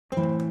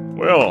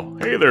Well,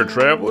 hey there,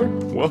 traveler.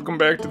 Welcome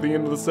back to the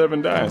end of the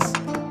 7 dice.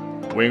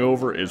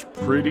 Wingover is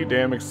pretty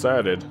damn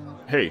excited.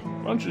 Hey,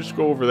 why don't you just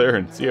go over there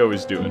and see how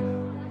he's doing?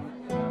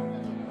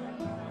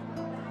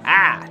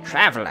 Ah,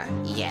 traveler,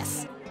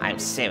 yes. I'm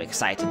so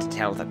excited to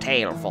tell the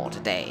tale for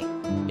today.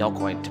 You're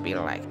going to be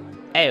like,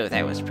 oh,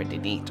 that was pretty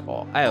neat,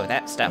 or oh,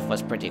 that stuff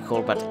was pretty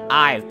cool, but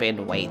I've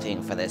been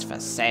waiting for this for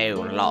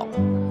so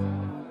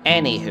long.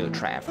 Anywho,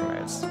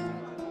 travelers,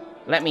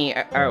 let me,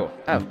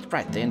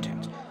 right, the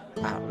interns.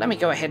 Let me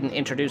go ahead and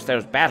introduce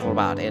those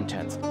BattleBard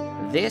interns.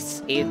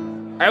 This is,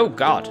 oh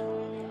god.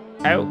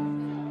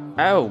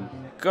 Oh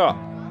god.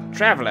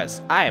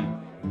 Travelers, I'm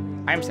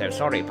so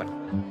sorry, but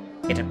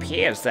it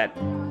appears that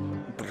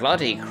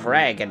Bloody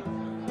Craig and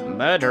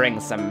Murdering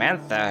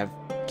Samantha have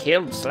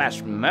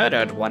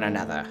killed/murdered one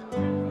another.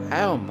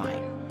 Oh my.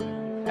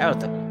 Oh,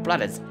 the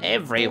blood is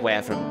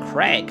everywhere from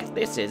Craig.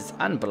 This is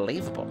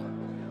unbelievable.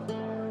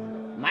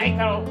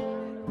 Michael!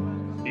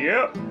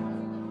 Yep.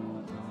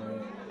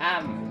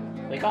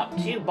 We got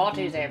 2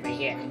 bodies over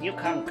here. Can you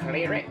come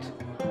clear it?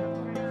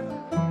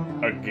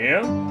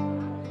 Again?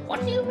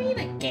 What do you mean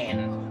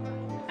again?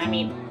 I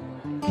mean,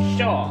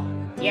 sure,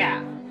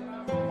 yeah.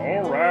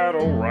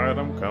 Alright,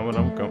 I'm coming.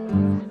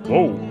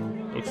 Whoa,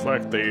 looks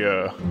like they,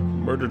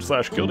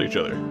 murdered/killed each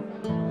other.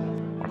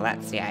 Well,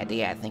 that's the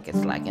idea. I think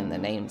it's like in the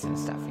names and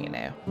stuff, you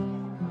know.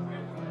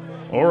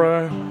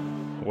 Alright,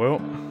 well,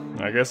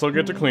 I guess I'll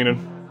get to cleaning.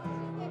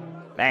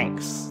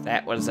 Thanks.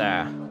 That was,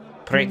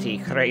 pretty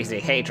crazy.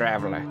 Hey,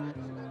 traveler.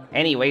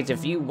 Anyways,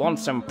 if you want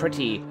some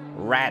pretty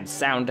rad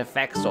sound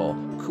effects or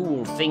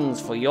cool things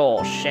for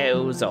your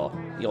shows or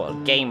your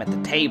game at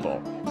the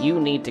table, you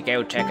need to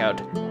go check out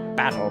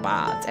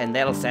BattleBards, and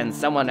they'll send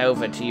someone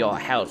over to your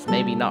house.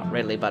 Maybe not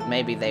really, but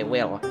maybe they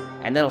will.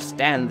 And they'll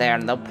stand there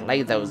and they'll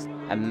play those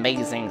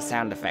amazing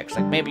sound effects.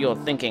 Like maybe you're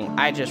thinking,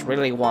 I just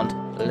really want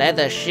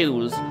leather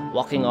shoes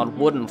walking on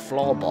wooden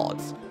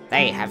floorboards.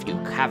 They have you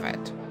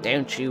covered.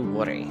 Don't you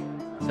worry.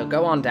 So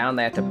go on down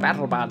there to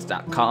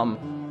battlebards.com,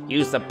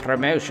 use the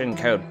promotion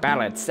code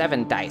Ballad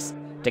 7 dice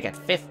to get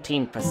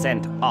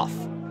 15% off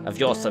of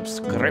your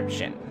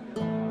subscription.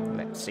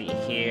 Let's see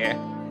here.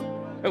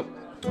 Oh,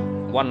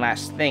 one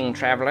last thing,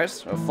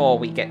 travelers, before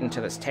we get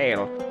into this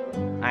tale.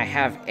 I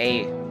have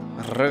a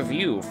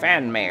review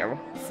fan mail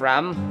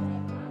from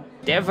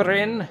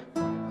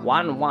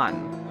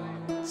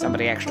Devrin11.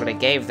 Somebody actually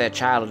gave their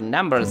child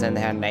numbers in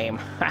their name.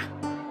 Ha!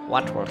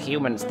 What will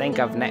humans think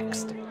of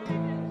next?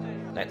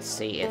 Let's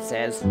see, it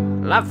says,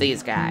 love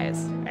these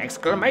guys!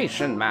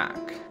 Exclamation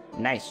mark!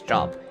 Nice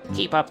job.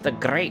 Keep up the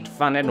great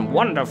fun and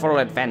wonderful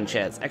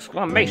adventures!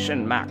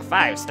 Exclamation mark,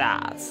 5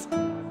 stars!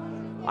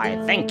 Why,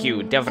 thank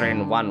you,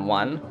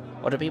 Devrin11.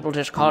 Or do people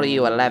just call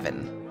you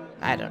 11?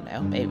 I don't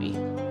know, maybe.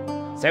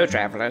 So,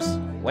 travelers,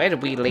 where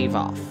did we leave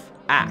off?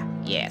 Ah,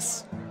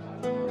 yes.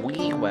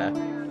 We were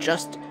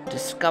just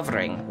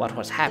discovering what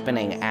was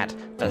happening at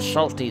the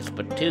Salty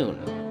Spittoon.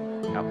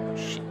 Oh,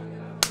 shit.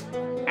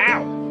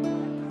 Ow!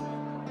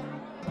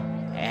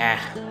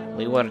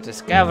 We were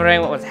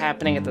discovering what was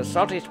happening at the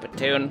Salty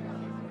Spittoon,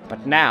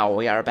 but now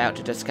we are about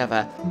to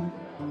discover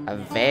a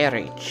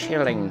very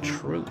chilling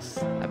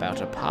truth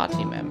about a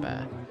party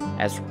member,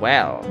 as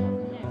well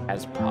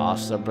as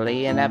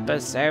possibly an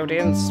episode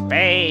in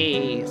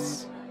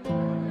space.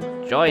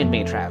 Join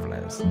me,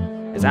 travelers,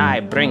 as I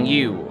bring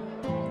you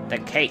the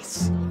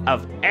case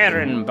of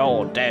Erin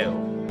Bordeaux,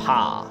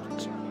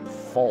 Part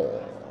 4.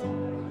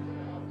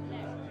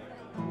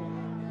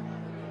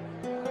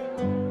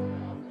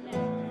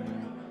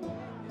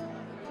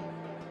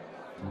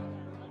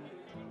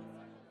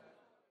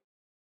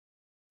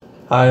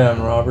 Hi,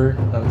 I'm Robert.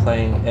 I'm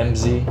playing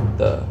MZ,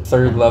 the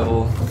 3rd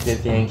level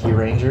Githyanki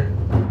Ranger.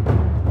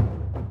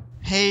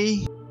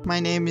 Hey, my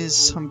name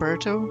is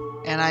Humberto,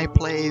 and I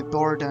play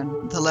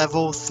Borodon, the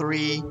level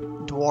 3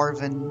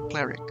 Dwarven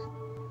Cleric.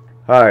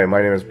 Hi,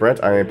 my name is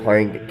Brent. I am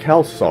playing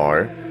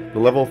Kelsar, the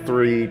level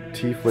 3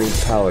 Tiefling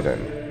Paladin.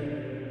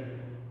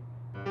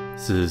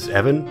 This is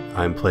Evan.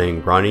 I'm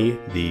playing Ronnie,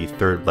 the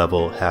 3rd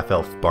level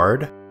Half-Elf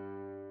Bard.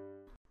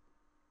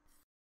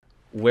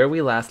 Where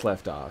we last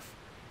left off,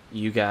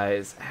 you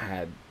guys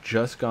had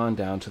just gone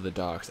down to the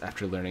docks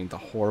after learning the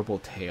horrible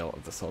tale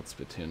of the Salt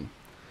Spittoon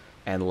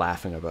and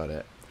laughing about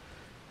it.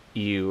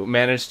 You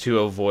managed to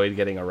avoid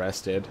getting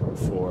arrested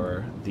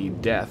for the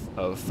death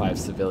of 5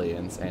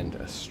 civilians and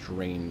a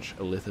strange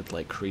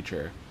illithid-like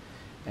creature.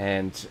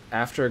 And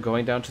after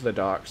going down to the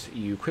docks,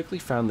 you quickly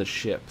found the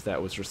ship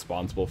that was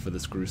responsible for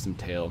this gruesome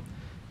tale.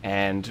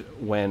 And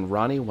when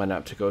Ronnie went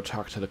up to go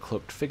talk to the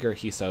cloaked figure,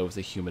 he saw it was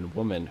a human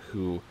woman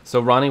who...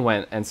 So Ronnie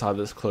went and saw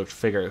this cloaked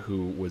figure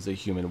who was a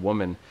human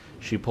woman.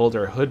 She pulled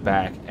her hood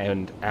back,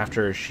 and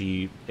after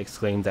she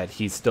exclaimed that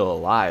he's still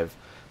alive,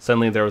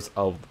 suddenly there was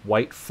a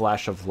white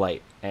flash of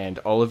light, and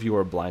all of you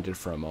were blinded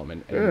for a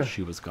moment, and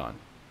she was gone.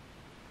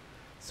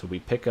 So we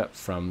pick up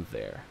from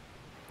there.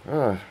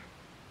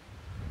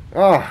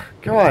 Oh,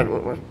 God,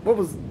 what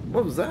was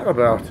that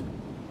about?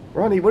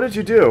 Ronnie, what did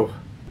you do?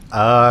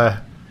 I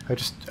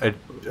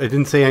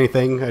didn't say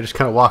anything. I just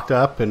kind of walked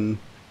up and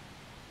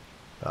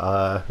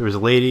There was a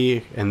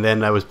lady, and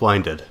then I was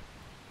blinded.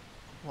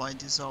 Why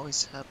does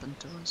always happen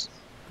to us?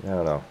 I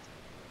don't know.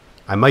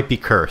 I might be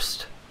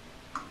cursed.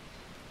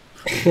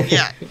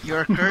 Yeah,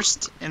 you're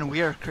cursed, and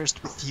we are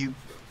cursed with you.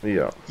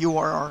 Yeah. You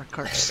are our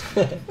curse.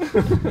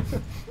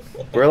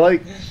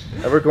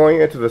 We're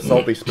going into the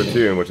salty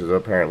spittoon, which is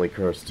apparently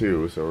cursed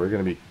too, so we're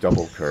gonna be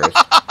double cursed.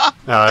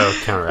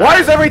 Why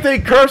is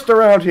everything cursed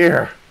around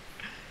here?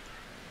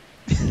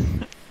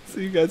 So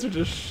you guys are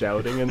just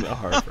shouting in the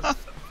harbor.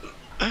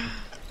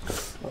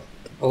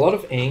 A lot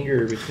of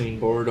anger between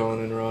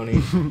Borodon and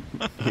Ronnie.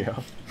 Yeah.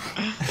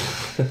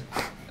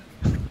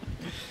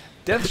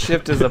 Death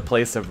Shift is a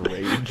place of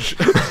rage.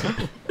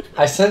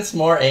 I sense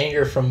more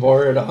anger from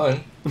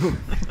Borodon.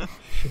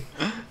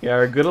 Yeah,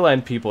 our good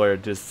aligned people are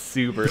just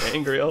super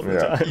angry all the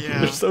time. Yeah.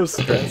 They're so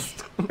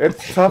stressed.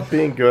 It's tough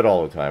being good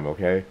all the time,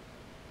 okay?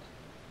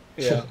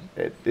 Yeah.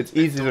 It's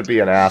easy to be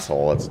an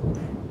asshole. It's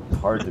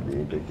hard to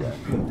be a good guy.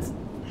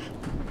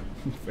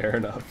 Fair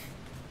enough.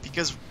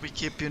 Because we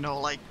keep,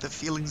 like the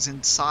feelings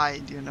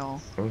inside,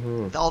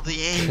 Mm-hmm. all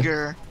the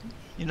anger,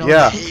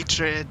 Yeah. the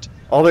hatred.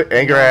 All the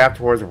anger I have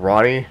towards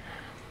Ronnie.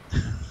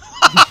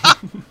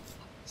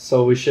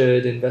 So we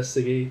should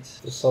investigate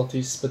the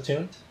salty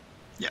spittoon.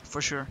 Yeah,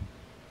 for sure.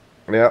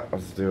 Yeah,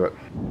 let's do it.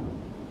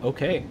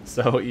 Okay,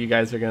 so you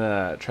guys are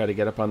gonna try to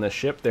get up on this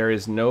ship. There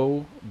is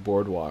no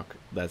boardwalk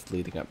that's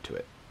leading up to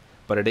it,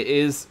 but it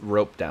is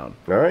roped down.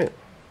 All right.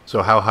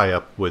 So how high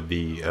up would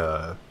the...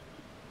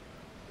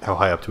 how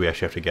high up do we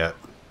actually have to get?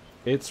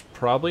 It's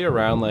probably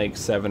around like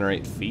 7 or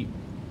 8 feet.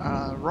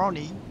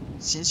 Ronnie,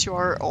 since you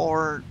are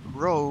our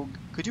rogue,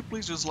 could you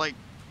please just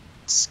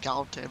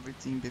scout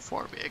everything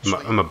before we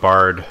actually... I'm a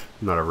bard,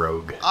 not a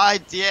rogue.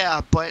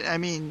 Yeah, but I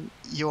mean,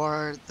 you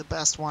are the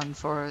best one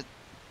for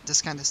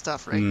this kind of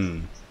stuff,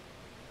 right?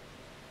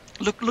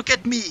 Look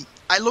at me.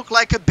 I look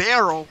like a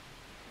barrel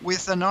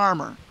with an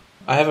armor.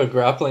 I have a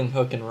grappling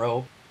hook and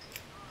rope.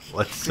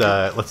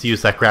 Let's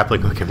use that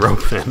grappling hook and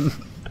rope then.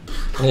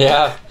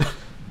 Yeah.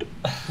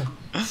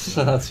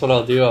 So that's what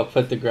I'll do. I'll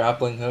put the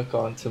grappling hook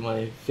onto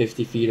my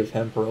 50 feet of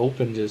hemp rope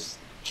and just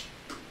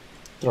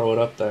throw it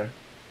up there.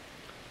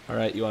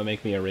 Alright, you want to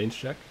make me a range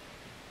check?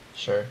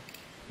 Sure.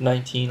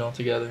 19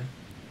 altogether.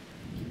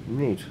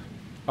 Neat.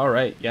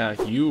 Alright, yeah,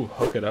 you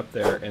hook it up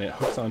there and it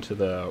hooks onto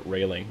the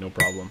railing, no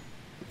problem.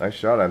 Nice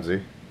shot,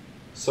 MZ.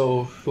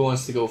 So who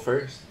wants to go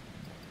first?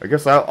 I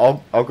guess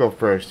I'll go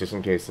first, just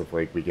in case if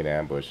we get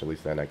ambushed. At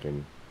least then I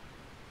can,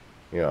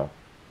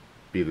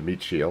 be the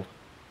meat shield.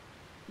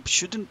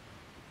 Shouldn't...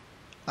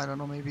 I don't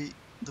know, maybe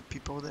the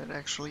people that are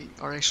actually,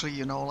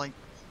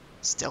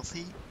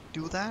 stealthy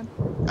do that?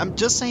 I'm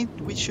just saying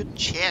we should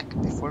check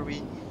before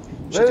we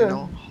should,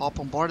 hop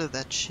on board of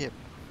that ship.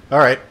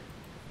 Alright.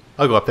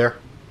 I'll go up there.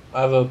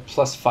 I have a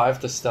 +5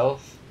 to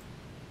stealth.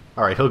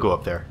 Alright, he'll go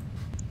up there.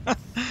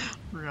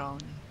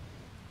 Ronnie.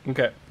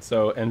 Okay,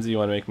 so MZ, you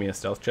want to make me a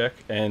stealth check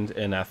and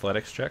an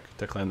athletics check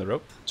to climb the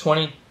rope?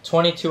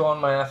 22 on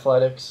my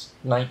athletics,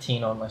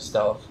 19 on my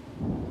stealth.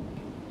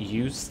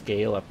 You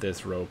scale up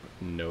this rope,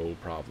 no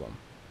problem.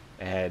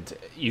 And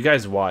you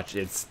guys watch,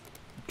 it's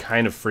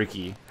kind of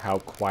freaky how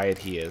quiet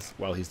he is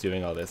while he's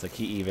doing all this. Like,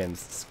 he even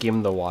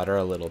skimmed the water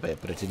a little bit,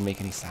 but it didn't make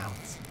any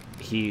sounds.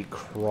 He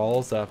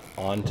crawls up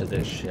onto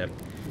this ship.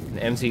 And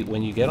MZ,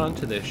 when you get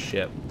onto this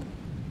ship,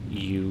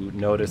 you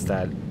notice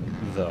that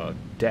the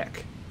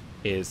deck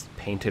is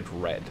painted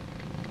red.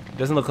 It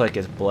doesn't look like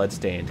it's blood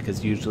stained,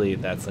 because usually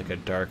that's like a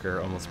darker,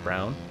 almost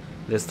brown.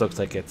 This looks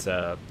like it's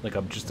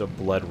just a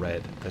blood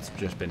red that's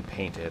just been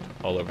painted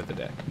all over the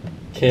deck.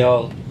 Okay,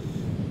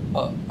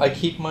 I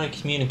keep my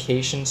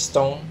communication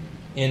stone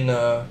in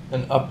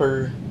an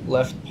upper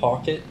left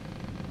pocket,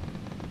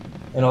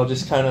 and I'll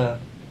just kind of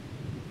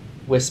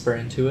whisper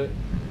into it.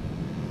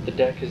 The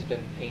deck has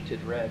been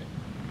painted red.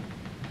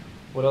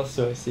 What else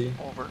do I see?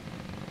 Over.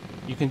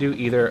 You can do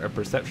either a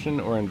perception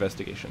or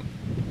investigation.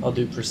 I'll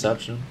do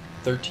perception.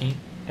 13.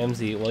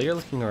 MZ, while you're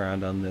looking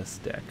around on this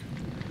deck,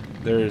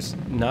 there's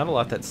not a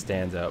lot that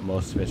stands out.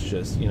 Most of it's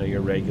just,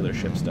 your regular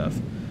ship stuff.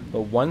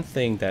 But one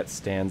thing that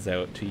stands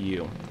out to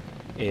you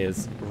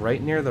is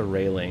right near the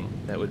railing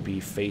that would be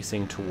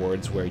facing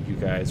towards where you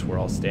guys were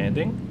all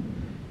standing,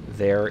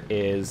 there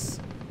is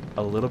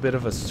a little bit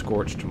of a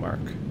scorched mark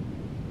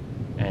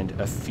and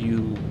a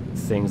few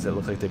things that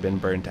look like they've been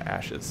burned to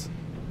ashes.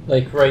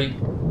 Like right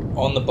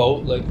on the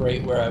boat, like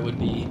right where I would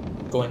be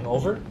going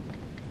over?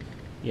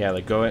 Yeah,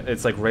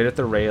 it's like right at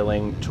the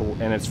railing,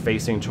 and it's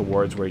facing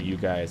towards where you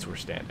guys were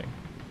standing.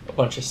 A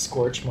bunch of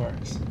scorch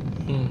marks.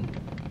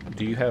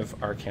 Do you have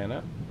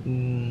Arcana?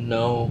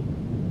 No.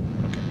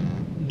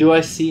 Do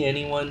I see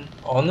anyone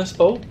on this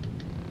boat?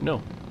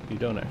 No, you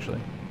don't actually.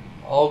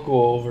 I'll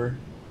go over.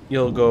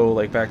 You'll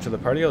go back to the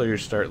party, or you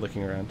start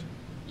looking around?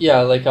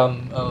 Yeah,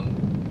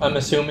 I'm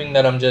assuming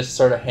that I'm just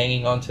sort of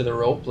hanging onto the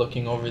rope,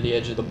 looking over the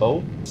edge of the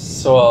boat.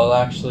 So I'll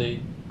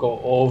actually go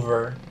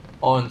over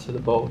onto the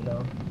boat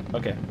now.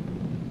 Okay.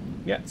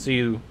 Yeah, so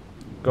you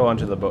go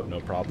onto the boat,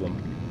 no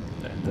problem.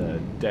 The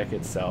deck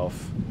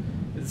itself,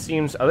 it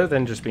seems, other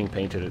than just being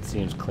painted, it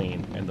seems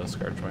clean, and those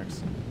scorch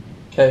marks.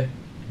 Okay.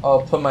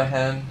 I'll put my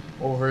hand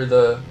over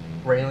the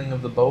railing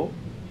of the boat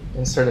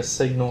and sort of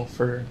signal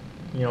for,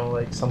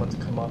 like someone to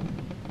come up.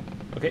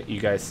 Okay, you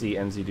guys see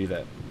MZ do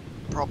that.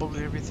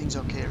 Probably everything's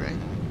okay, right?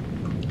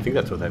 I think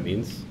that's what that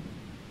means.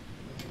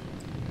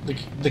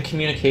 The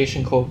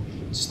communication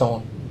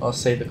stone. I'll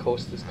say the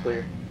coast is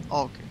clear.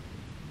 Oh, okay.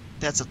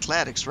 That's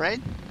athletics, right?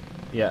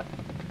 Yeah.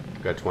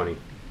 Got 20.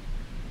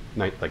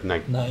 Like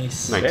 9.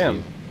 Nice. 19.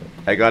 Damn.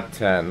 I got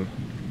 10.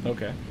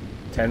 Okay.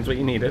 10's what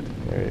you needed.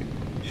 There you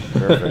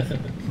go.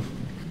 Perfect.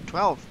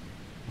 12.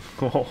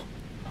 Oh,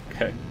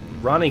 okay.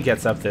 Ronnie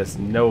gets up this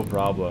no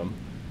problem,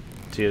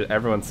 to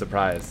everyone's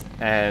surprise.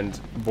 And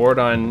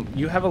Borodon,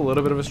 you have a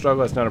little bit of a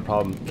struggle. That's not a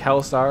problem.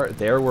 Kelsar,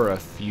 there were a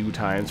few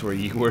times where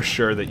you were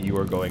sure that you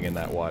were going in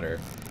that water.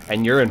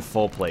 And you're in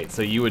full plate,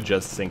 so you would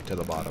just sink to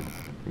the bottom.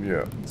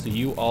 Yeah. So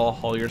you all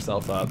haul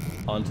yourself up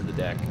onto the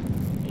deck,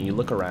 and you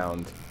look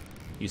around.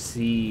 You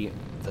see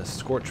the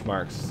scorch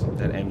marks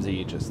that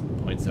MZ just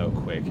points out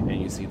quick,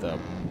 and you see the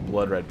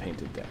blood red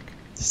painted deck.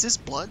 Is this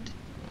blood?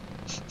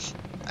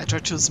 I try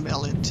to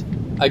smell it.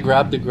 I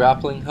grab the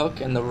grappling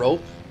hook and the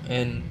rope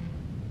and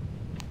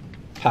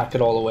pack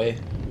it all away.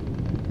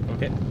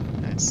 Okay.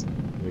 Nice.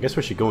 I guess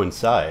we should go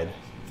inside.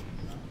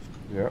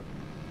 Yeah.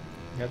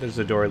 Yeah, there's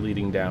a door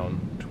leading down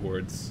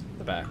towards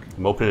the back.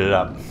 I'm opening it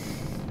up.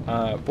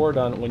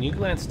 Borodon, when you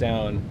glance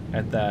down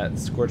at that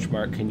scorch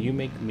mark, can you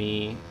make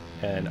me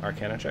an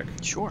Arcana check?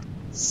 Sure.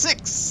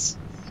 6!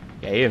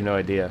 Yeah, you have no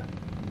idea.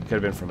 Could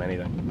have been from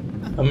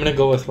anything. I'm gonna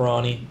go with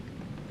Ronnie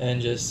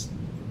and just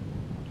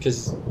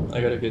because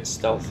I got a good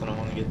stealth and I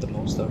want to get the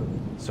most out of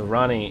it. So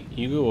Ronnie,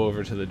 you go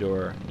over to the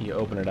door, you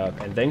open it up,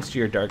 and thanks to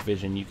your dark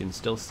vision, you can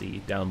still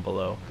see down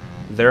below.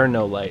 There are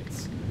no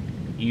lights.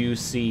 You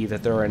see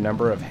that there are a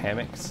number of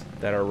hammocks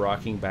that are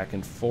rocking back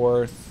and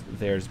forth.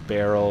 There's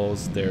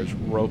barrels, there's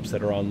ropes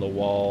that are on the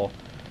wall.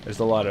 There's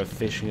a lot of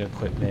fishing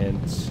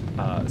equipment.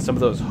 Some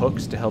of those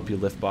hooks to help you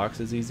lift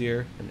boxes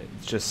easier, and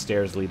it's just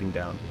stairs leading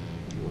down.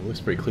 Well, it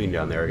looks pretty clean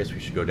down there. I guess we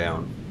should go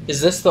down.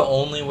 Is this the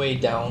only way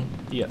down?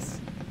 Yes.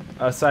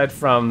 Aside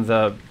from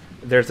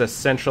there's a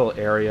central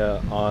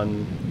area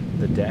on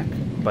the deck,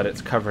 but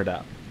it's covered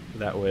up.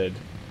 That would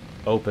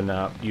open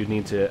up. You'd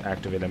need to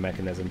activate a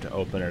mechanism to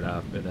open it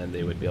up, and then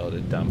they would be able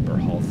to dump or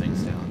haul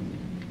things down.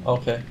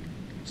 Okay.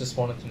 Just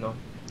wanted to know.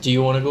 Do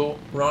you want to go,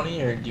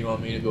 Ronnie, or do you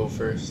want me to go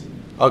first?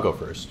 I'll go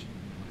first.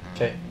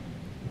 Okay.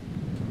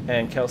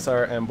 And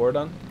Kelsar and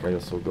Borodon? I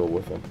guess we'll go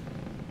with him.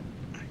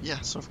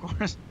 Yes, of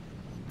course.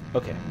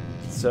 Okay,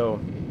 so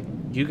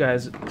you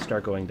guys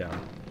start going down.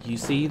 You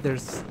see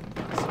there's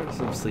sort of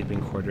some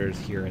sleeping quarters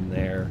here and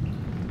there.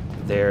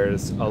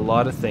 There's a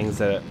lot of things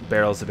that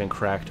barrels have been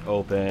cracked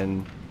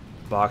open,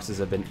 boxes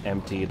have been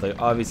emptied.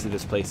 Like, obviously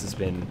this place has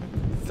been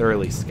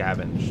thoroughly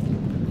scavenged.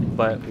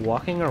 But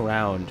walking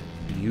around,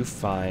 you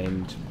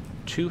find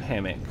 2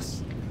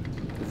 hammocks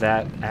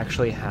that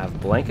actually have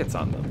blankets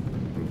on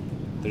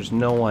them. There's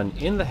no one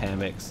in the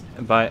hammocks,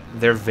 but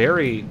they're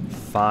very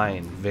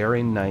fine,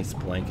 very nice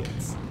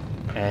blankets.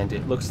 And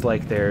it looks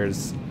like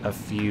there's a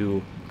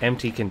few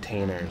empty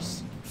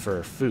containers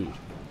for food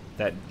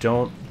that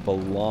don't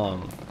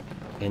belong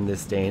in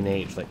this day and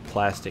age, like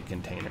plastic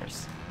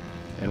containers.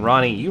 And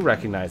Ronnie, you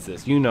recognize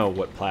this. You know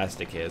what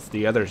plastic is.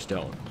 The others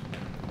don't.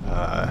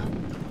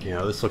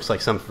 This looks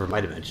like something from my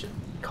dimension.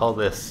 Call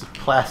this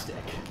plastic.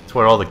 It's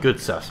what all the good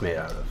stuff's made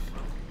out of.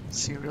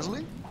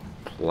 Seriously?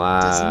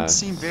 Plastic. Doesn't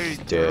seem very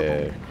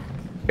durable.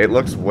 It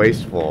looks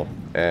wasteful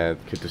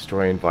and could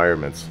destroy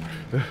environments.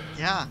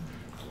 Yeah.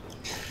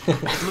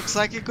 It looks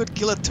like it could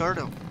kill a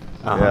turtle.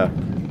 Yeah.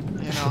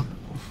 You know?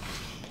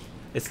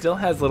 It still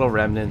has little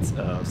remnants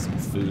of some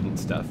food and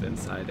stuff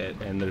inside it,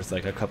 and there's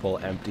like a couple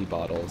empty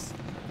bottles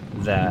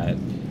that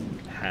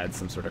had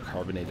some sort of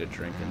carbonated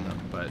drink in them,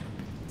 but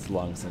it's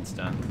long since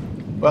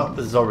done. Well,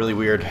 this is all really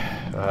weird.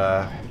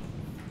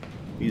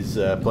 These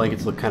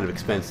blankets look kind of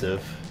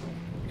expensive.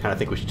 Kind of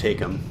think we should take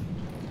them.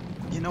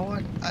 You know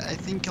what? I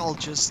think I'll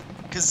just...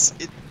 Because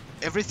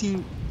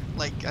everything,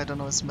 like, I don't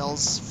know,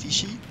 smells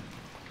fishy.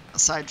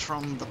 Aside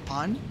from the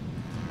pun.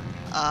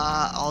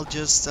 I'll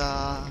just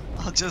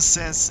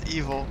sense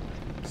evil.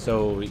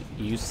 So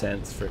you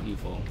sense for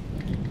evil,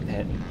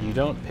 and you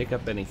don't pick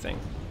up anything.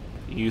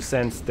 You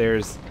sense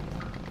there's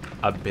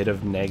a bit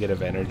of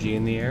negative energy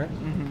in the air,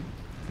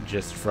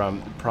 just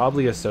from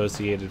probably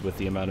associated with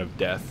the amount of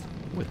death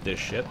with this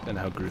ship and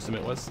how gruesome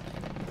it was.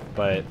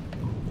 But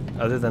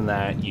other than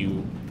that,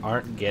 you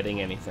aren't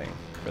getting anything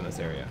from this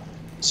area.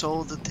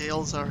 So the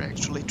tales are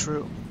actually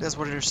true. That's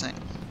what you're saying.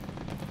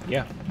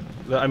 Yeah.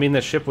 I mean,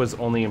 the ship was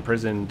only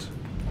imprisoned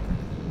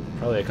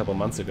probably a couple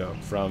months ago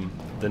from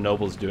the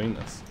nobles doing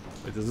this.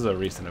 Like, this is a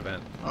recent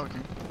event. Okay.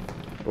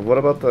 But what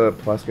about the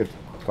plastic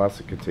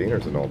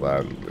containers and all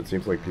that? It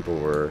seems like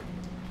people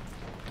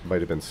might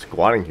have been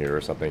squatting here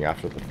or something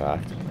after the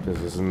fact.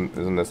 Because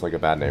isn't this like a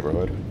bad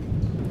neighborhood?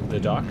 The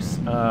docks,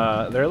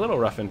 they're a little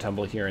rough and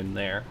tumble here and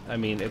there. I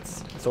mean,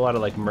 it's a lot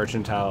of like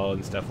mercantile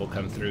and stuff will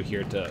come through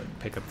here to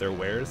pick up their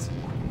wares,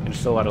 and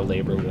just a lot of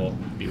labor will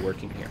be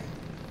working here.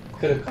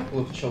 Could a couple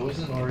of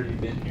chosen already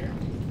been here?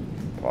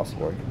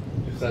 Possibly.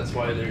 If that's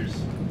why there's,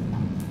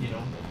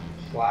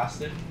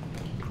 plastic.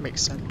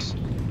 Makes sense.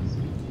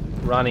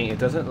 Ronnie, it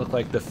doesn't look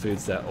like the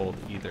food's that old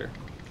either.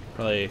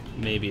 Probably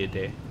maybe a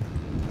day.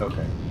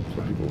 Okay. That's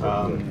what people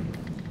would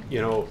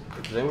do.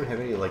 Does anyone have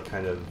any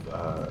kind of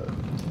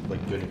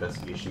good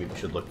investigation? Maybe we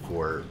should look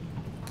for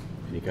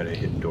any kind of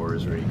hidden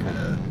doors or any kind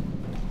of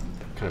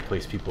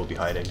place people will be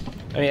hiding.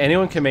 I mean,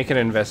 anyone can make an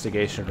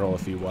investigation roll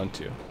if you want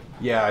to.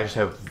 Yeah, I just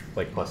have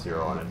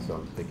 +0 on it, so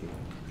I'm thinking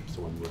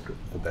someone would do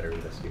a better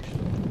investigation.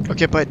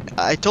 Okay, but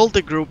I told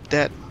the group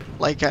that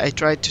I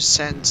tried to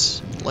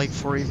sense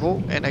for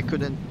evil and I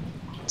couldn't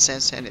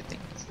sense anything.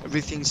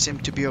 Everything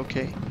seemed to be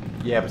okay.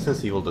 Yeah, but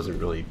sense evil doesn't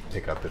really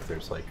pick up if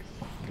there's like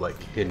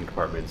hidden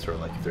compartments or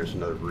if there's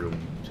another room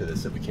to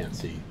this that we can't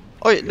see.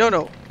 Oh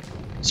no.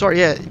 Sorry,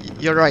 yeah,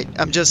 you're right.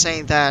 I'm just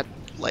saying that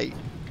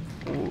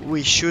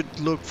we should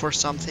look for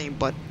something,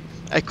 but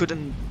I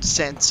couldn't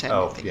sense anything.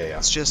 Oh, yeah.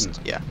 It's just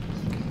yeah.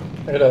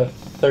 I got a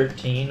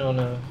 13 on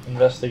a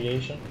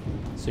investigation.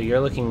 So you're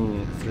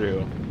looking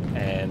through,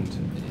 and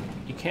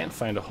you can't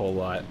find a whole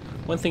lot.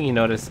 One thing you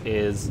notice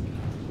is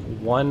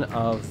one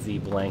of the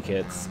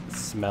blankets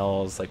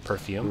smells like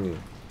perfume,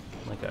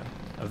 like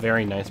a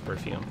very nice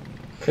perfume.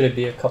 Could it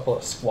be a couple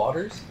of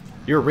squatters?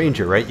 You're a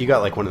ranger, right? You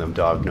got one of them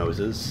dog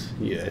noses.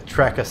 You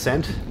track a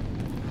scent?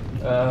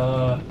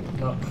 Not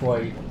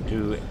quite.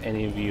 Do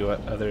any of you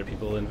other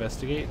people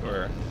investigate,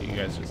 or you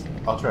guys just...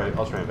 I'll try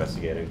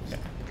investigating.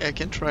 Okay. I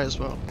can try as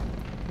well.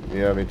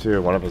 Yeah, me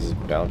too. One of us is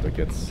bound to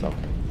get some.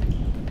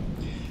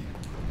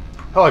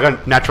 Oh, I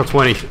got natural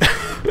 20.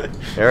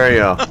 There you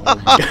go.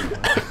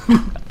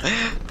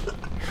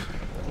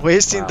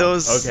 Wasting Wow,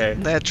 those okay.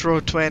 natural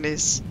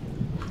 20s.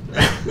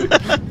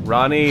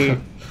 Ronnie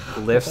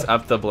lifts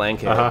up the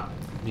blanket Uh-huh.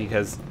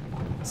 because...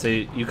 So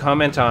you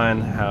comment on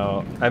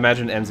how... I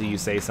imagine, MZ, you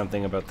say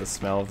something about the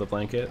smell of the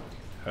blanket.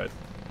 How it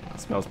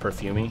smells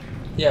perfumey.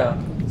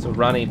 Yeah. So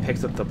Ronnie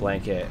picks up the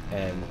blanket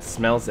and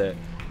smells it.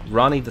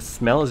 Ronnie, the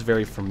smell is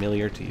very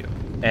familiar to you.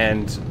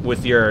 And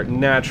with your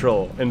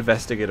natural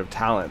investigative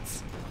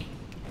talents,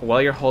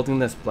 while you're holding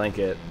this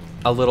blanket,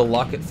 a little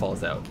locket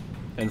falls out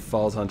and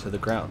falls onto the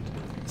ground.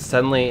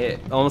 Suddenly,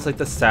 almost like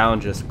the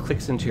sound just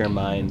clicks into your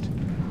mind.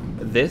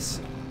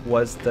 This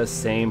was the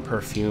same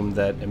perfume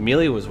that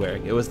Amelia was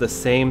wearing. It was the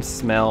same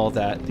smell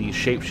that the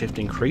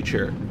shape-shifting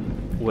creature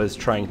was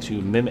trying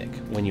to mimic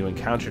when you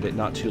encountered it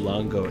not too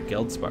long ago at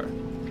Geldspar.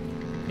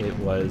 It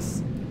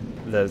was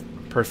the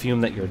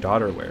perfume that your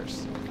daughter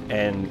wears.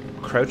 And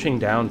crouching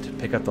down to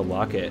pick up the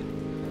locket,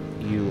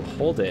 you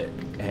hold it,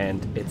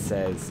 and it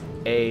says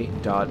A.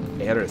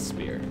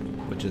 Erispear,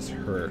 which is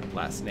her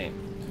last name.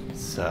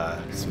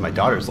 It's my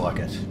daughter's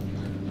locket.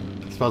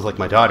 It smells like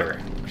my daughter,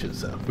 which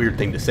is a weird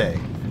thing to say.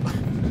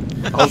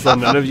 Also,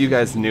 none of you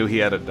guys knew he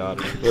had a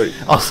daughter. Wait,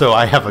 Also,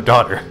 I have a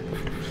daughter.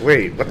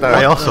 wait, what the?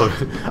 I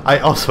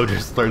also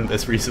just learned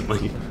this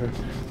recently.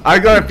 I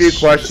got a few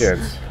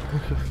questions.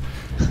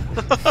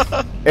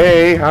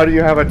 A, how do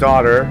you have a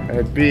daughter?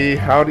 And B,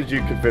 how did you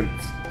convince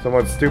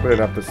someone stupid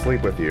enough to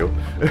sleep with you?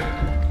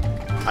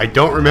 I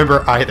don't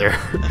remember either.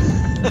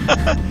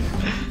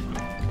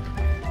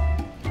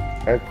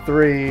 And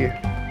 3,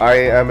 I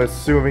am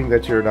assuming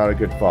that you're not a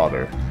good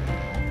father.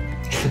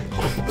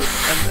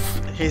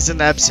 And he's an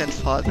absent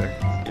father.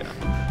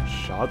 Yeah.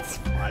 Shots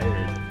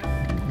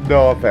fired.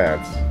 No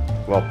offense.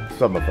 Well,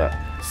 some offense.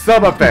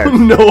 Some offense.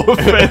 No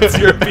offense,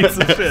 you're a piece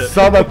of shit.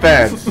 Some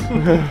offense.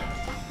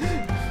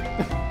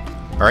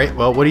 Alright,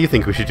 well, what do you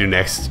think we should do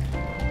next?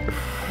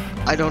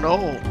 I don't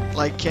know.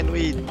 Can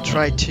we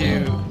try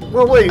to?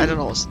 Well, wait. I don't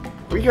know.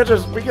 We can't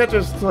just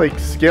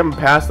skim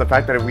past the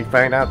fact that if we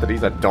find out that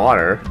he's a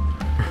daughter,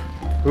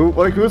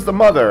 who's the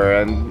mother?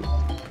 And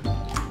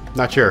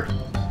Not sure.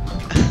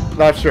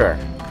 not sure.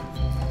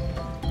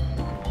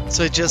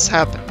 So it just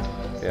happened.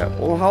 Yeah.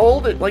 Well, how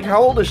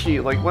old is she?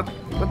 What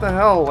the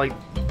hell?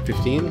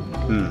 15?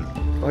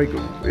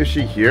 Is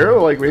she here?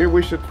 Maybe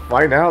we should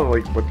find out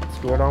what's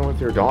going on with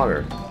your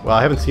daughter. Well,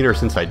 I haven't seen her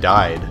since I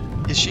died.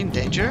 Is she in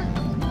danger?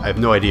 I have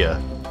no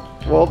idea.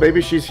 Well,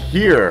 maybe she's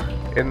here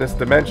in this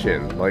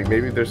dimension.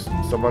 Maybe there's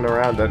someone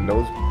around that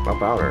knows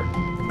about her.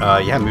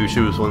 Yeah, maybe she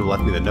was the one who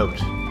left me the note.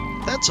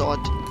 That's odd.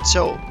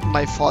 So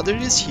my father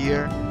is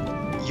here.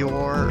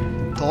 Your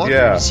daughter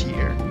Yeah. is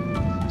here.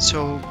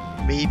 So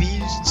maybe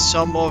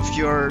some of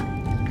your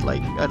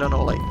I don't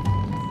know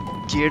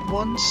geared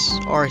ones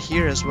are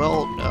here as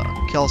well.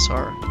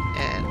 Kelsar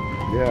and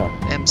Yeah.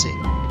 MC.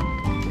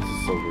 This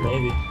is so weird.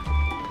 Maybe.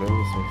 None of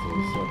this makes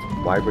any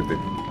sense. Why would they?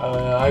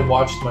 I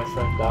watched my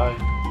friend die.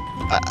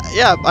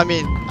 Yeah, I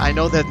mean, I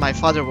know that my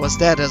father was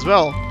dead as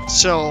well.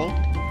 So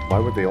Why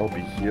would they all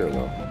be here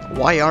though?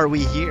 why are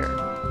we here?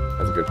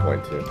 That's a good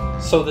point too.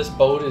 So this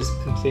boat is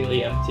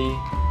completely empty,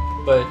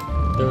 but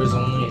there was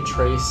only a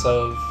trace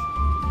of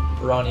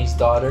Ronnie's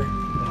daughter.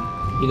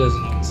 He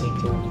doesn't even seem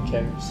to really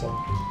care, so...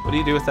 What do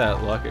you do with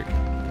that locket?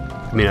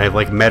 I mean, I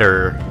met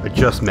her. I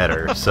just met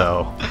her,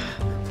 so...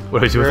 What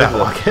do I do with that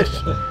locket?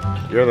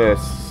 You're the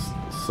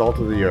salt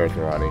of the earth,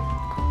 Ronnie.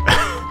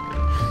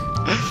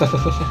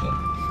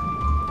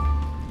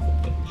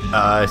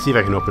 See if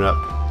I can open it up.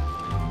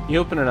 You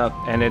open it up,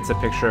 and it's a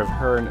picture of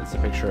her, and it's a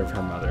picture of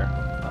her mother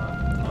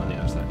on the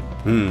outside.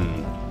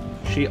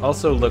 She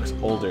also looks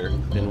older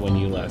than when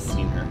you last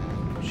seen her.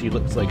 She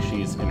looks like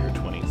she's in her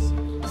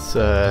 20s. It's,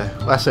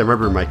 last I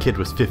remember, my kid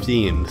was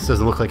 15. This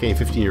doesn't look like any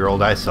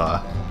 15-year-old I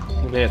saw.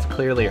 I mean, it's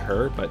clearly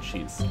her, but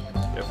she's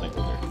definitely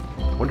older.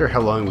 I wonder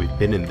how long we've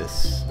been in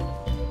this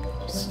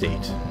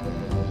state,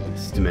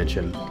 this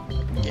dimension.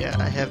 Yeah,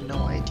 I have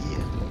no idea.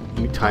 I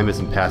mean, time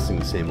isn't passing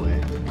the same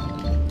way.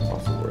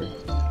 Possibly.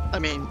 I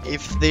mean,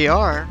 if they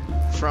are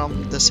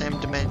from the same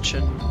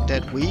dimension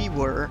that we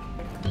were,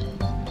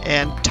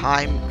 and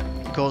time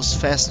goes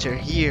faster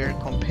here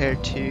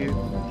compared to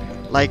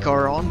like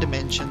our own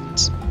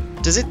dimensions,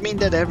 does it mean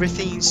that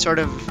everything sort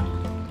of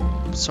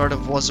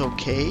was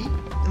okay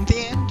in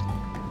the end?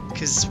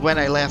 Because when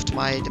I left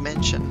my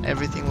dimension,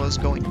 everything was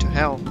going to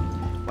hell.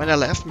 When I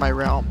left my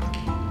realm,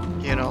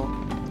 you know,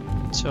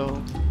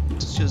 so it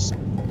just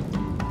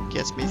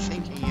gets me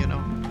thinking, you know,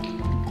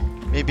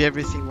 maybe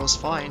everything was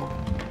fine.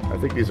 I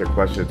think these are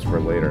questions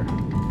for later.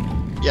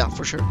 Yeah,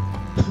 for sure.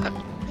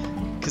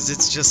 Because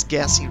it's just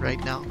guessing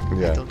right now.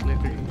 Yeah. I totally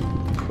agree.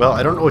 Well,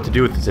 I don't know what to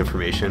do with this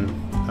information.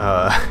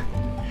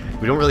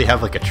 We don't really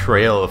have like a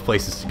trail of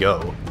places to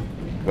go.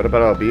 What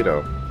about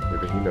Albedo?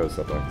 Maybe he knows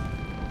something.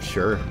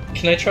 Sure.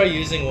 Can I try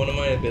using one of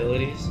my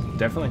abilities?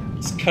 Definitely.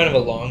 It's kind of a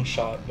long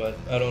shot, but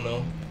I don't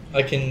know.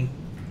 I can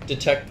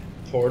detect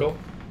portal,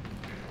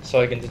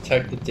 so I can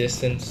detect the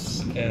distance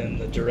and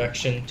the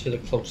direction to the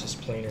closest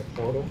planar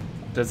portal.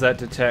 Does that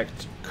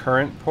detect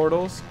current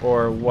portals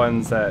or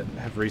ones that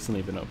have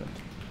recently been opened?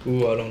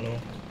 Ooh, I don't know.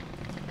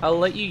 I'll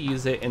let you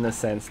use it in the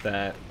sense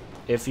that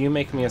if you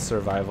make me a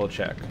survival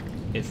check,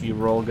 if you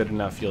roll good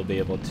enough, you'll be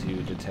able to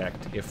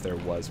detect if there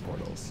was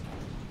portals.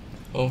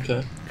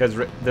 Okay. Because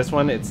this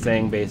one, it's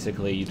saying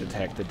basically you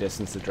detect the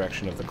distance, the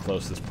direction of the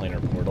closest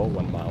planar portal,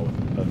 1 mile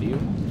of you.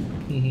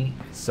 Mhm.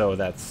 So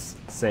that's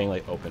saying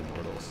like open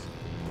portals.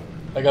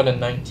 I got a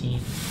 19.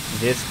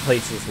 This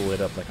place is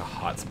lit up like a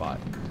hotspot.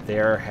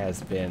 There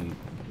has been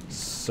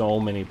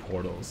so many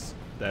portals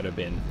that have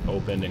been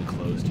opened and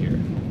closed here.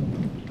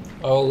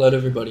 I'll let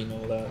everybody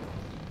know that.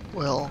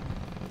 Well,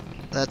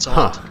 that's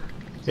odd. Huh.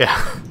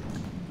 Yeah.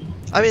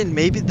 I mean,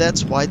 maybe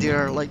that's why there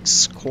are like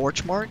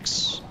scorch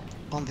marks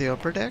on the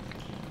upper deck.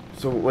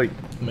 So, like,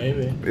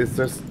 Maybe. is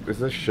this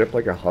ship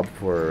like a hub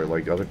for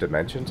like other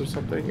dimensions or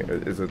something?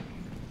 Is it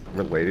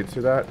related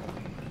to that?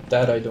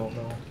 That I don't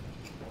know.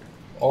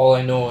 All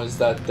I know is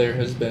that there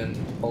has been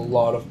a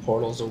lot of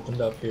portals opened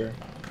up here.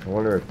 I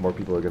wonder if more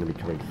people are going to be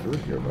coming through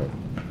here, but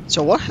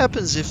So what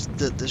happens if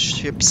the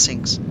ship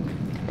sinks?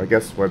 I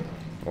guess what.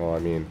 Well, I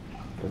mean,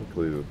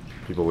 typically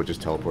people would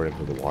just teleport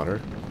into the water.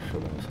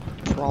 Who knows?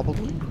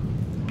 Probably.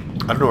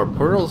 I don't know, are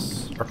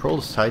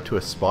portals tied to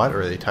a spot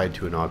or are they tied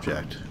to an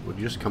object? Would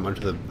you just come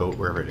onto the boat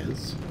wherever it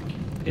is?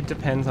 It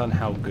depends on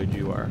how good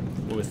you are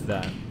with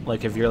that.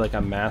 Like if you're like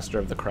a master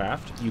of the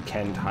craft, you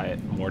can tie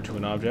it more to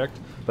an object,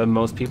 but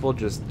most people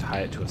just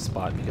tie it to a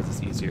spot because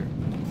it's easier.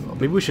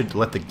 Maybe we should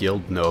let the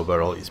guild know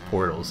about all these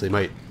portals. They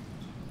might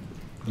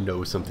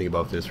know something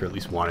about this, or at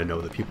least want to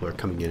know that people are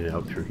coming in and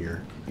out through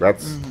here.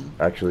 That's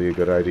actually a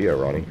good idea,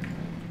 Ronnie.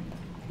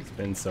 He's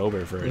been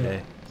sober for a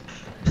day.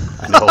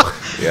 I know.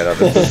 Yeah, no,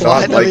 this is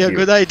not Finally, like a you.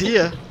 good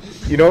idea.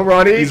 You know,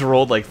 Ronnie. He's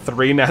rolled like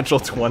 3 natural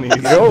 20s.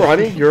 You know,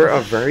 Ronnie, you're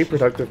a very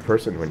productive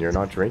person when you're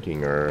not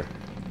drinking or,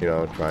 you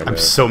know, trying I'm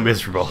to. so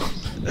miserable.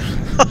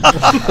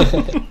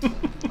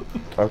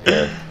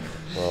 Okay.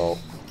 Well,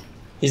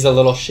 He's a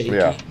little shaky.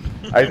 yeah.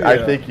 I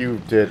think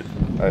you did.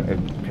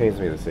 It pains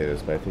me to say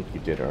this, but I think you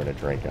did earn a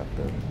drink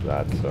after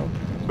that. So.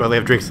 Well, they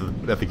have drinks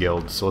at the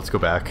guild, so let's go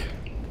back.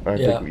 I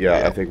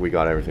think we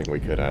got everything we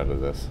could out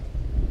of this.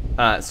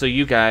 So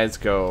you guys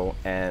go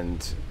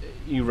and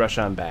you rush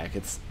on back.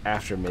 It's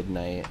after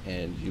midnight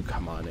and you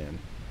come on in.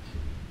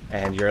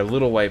 And you're a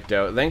little wiped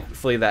out.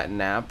 Thankfully that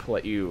nap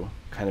let you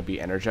kind of be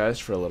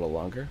energized for a little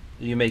longer.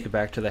 You make it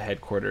back to the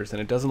headquarters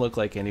and it doesn't look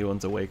like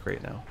anyone's awake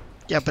right now.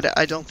 Yeah, but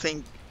I don't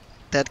think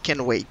that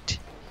can wait.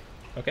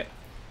 Okay.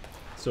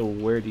 So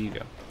where do you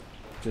go?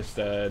 Just,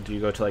 do you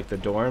go to like the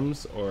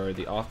dorms or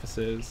the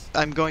offices?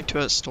 I'm going to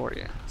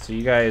Astoria. So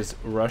you guys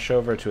rush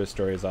over to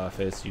Astoria's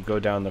office, you go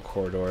down the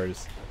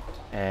corridors,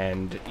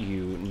 and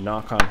you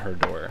knock on her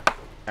door.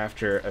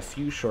 After a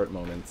few short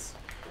moments,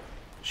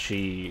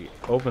 she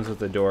opens with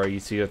the door. You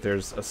see that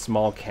there's a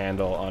small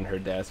candle on her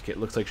desk. It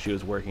looks like she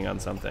was working on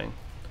something.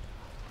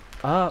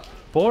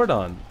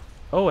 Borodon.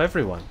 Oh,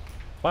 everyone.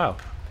 Wow.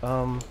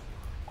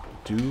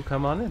 Do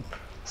come on in.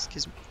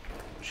 Excuse me.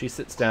 She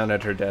sits down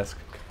at her desk.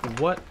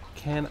 What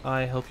can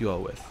I help you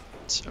all with?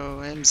 So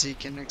MZ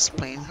can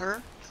explain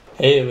her.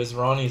 Hey, it was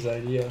Ronnie's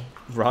idea.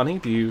 Ronnie,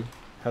 do you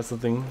have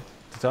something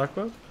to talk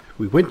about?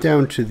 We went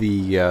down to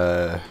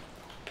the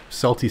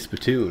Salty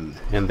Spittoon,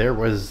 and there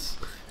was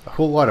a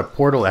whole lot of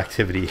portal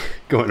activity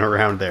going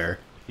around there.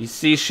 You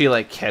see she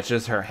like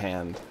catches her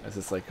hand as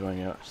it's like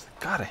going out. She's like,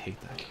 God, I hate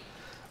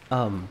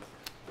that.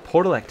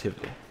 Portal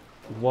activity.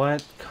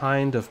 What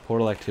kind of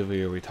portal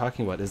activity are we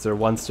talking about? Is there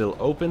one still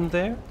open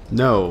there?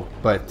 No,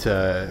 but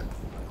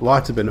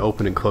lots have been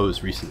open and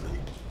closed recently.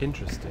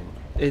 Interesting.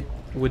 it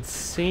would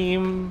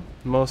seem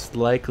most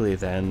likely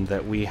then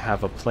that we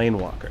have a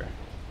planewalker.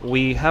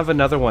 We have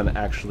another one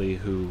actually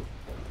who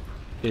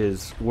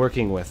is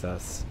working with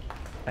us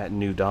at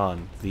New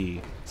Dawn, the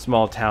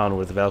small town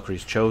where the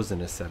Valkyrie's Chosen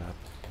is set up.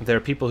 There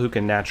are people who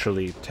can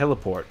naturally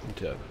teleport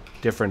into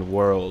different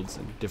worlds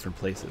and different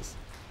places.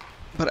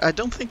 But I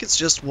don't think it's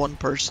just one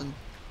person.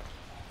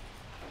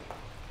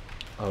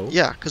 Oh?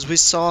 Yeah, because we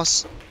saw,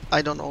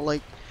 I don't know,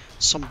 like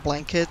some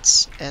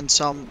blankets and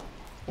some,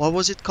 what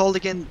was it called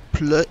again?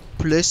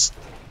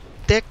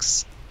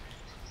 Plastics?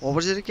 What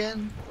was it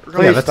again?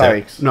 Play Yeah, that's it.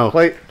 stikes. No.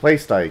 Play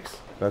stikes.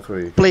 That's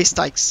what you... Play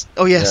stikes.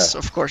 Oh yes, Yeah.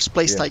 of course,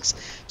 play Yeah. stikes.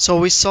 So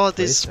we saw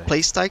this Play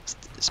play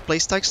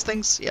stikes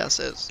things. Yes,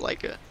 it's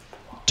like a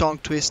tongue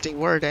twisting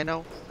word, I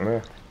know.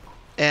 Yeah.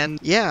 And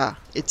yeah,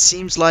 it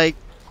seems like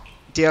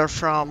they are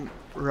from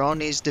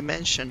Ronnie's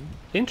dimension.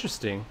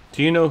 Interesting.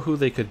 Do you know who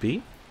they could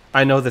be?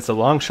 I know that's a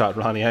long shot,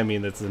 Ronnie. I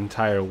mean, that's an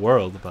entire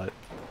world, but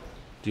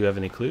do you have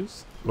any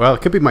clues? Well,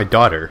 it could be my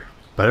daughter,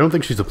 but I don't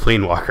think she's a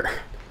planewalker.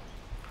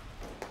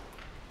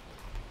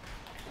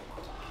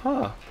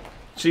 Huh.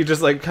 She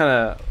just, like, kind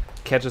of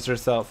catches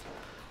herself.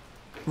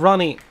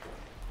 Ronnie,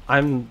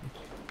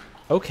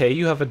 okay,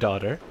 you have a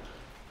daughter.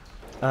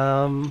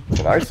 That's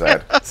what I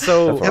said.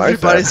 So... That's what I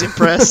Everybody's said.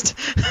 impressed.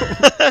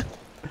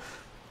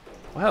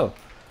 Wow.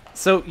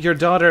 So your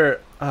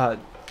daughter,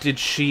 did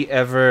she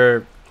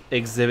ever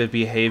exhibit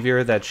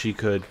behavior that she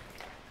could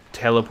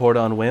teleport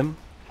on whim?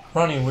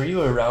 Ronnie, were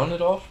you around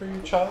at all for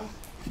your child?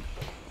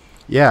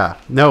 Yeah.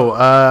 No,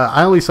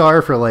 I only saw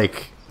her for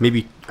like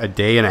maybe a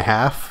day and a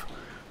half.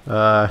 So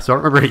I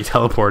don't remember any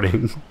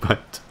teleporting,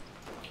 but...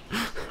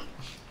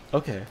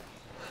 Okay.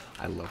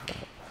 I love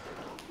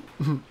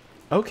that.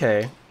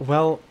 Okay,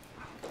 well,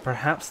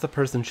 perhaps the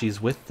person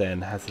she's with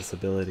then has this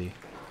ability.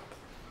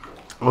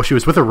 Oh, she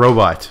was with a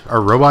robot. Are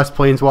robots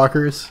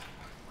planeswalkers?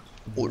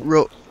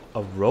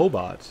 A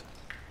robot?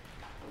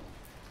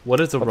 What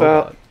is a What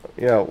robot?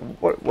 Yeah,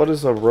 what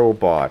is a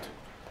robot?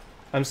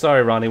 I'm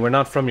sorry, Ronnie, we're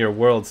not from your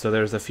world, so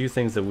there's a few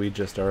things that we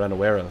just are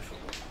unaware of.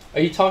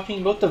 Are you talking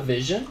about the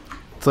Vision?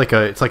 It's like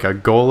a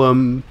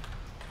golem,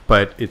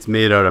 but it's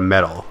made out of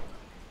metal.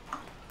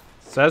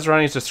 So as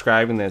Ronnie's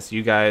describing this,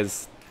 you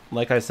guys,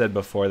 like I said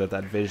before,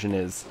 that vision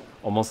is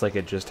almost like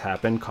it just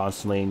happened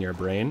constantly in your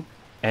brain.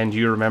 And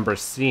you remember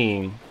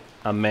seeing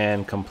a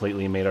man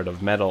completely made out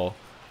of metal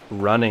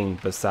running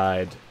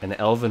beside an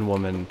elven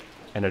woman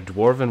and a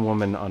dwarven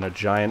woman on a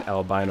giant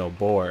albino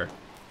boar.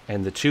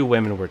 And the two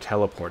women were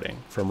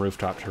teleporting from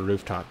rooftop to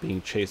rooftop,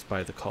 being chased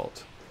by the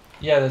cult.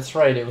 Yeah, that's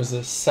right. It was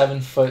a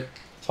 7-foot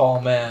tall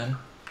man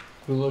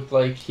who looked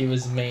like he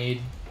was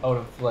made out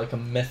of like a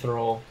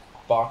mithril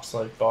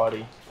box-like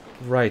body.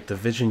 Right, the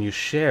vision you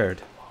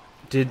shared.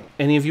 Did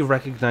any of you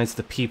recognize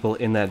the people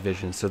in that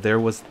vision? So there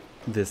was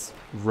this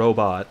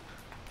robot,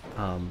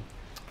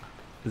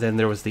 then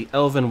there was the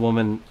elven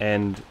woman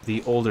and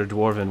the older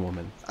dwarven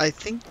woman. I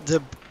think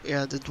the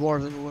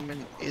dwarven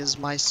woman is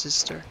my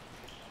sister.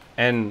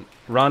 And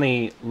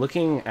Ronnie,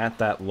 looking at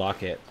that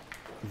locket,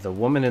 the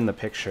woman in the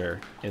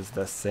picture is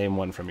the same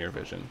one from your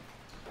vision.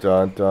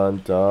 Dun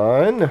dun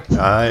dun.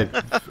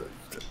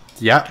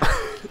 Yeah.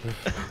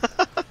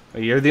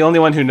 You're the only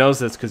one who knows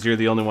this because you're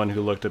the only one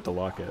who looked at the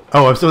locket.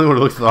 Oh, I'm still the one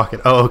who looks at the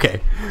locket. Oh, okay.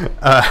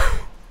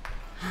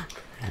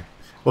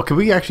 Well, could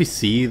we actually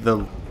see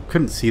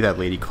couldn't see that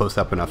lady close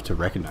up enough to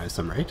recognize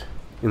them, right?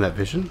 In that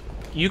vision?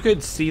 You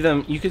could see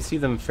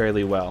them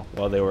fairly well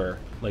while they were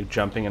like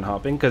jumping and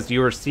hopping, because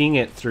you were seeing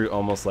it through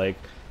almost like,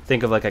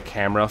 think of like a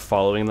camera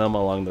following them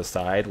along the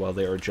side while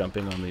they were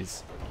jumping on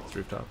these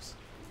rooftops.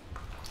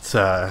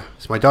 So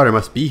my daughter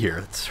must be here.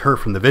 It's her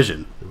from the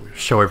vision.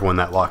 Show everyone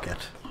that locket.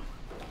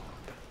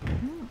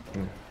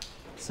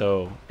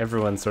 So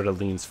everyone sort of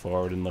leans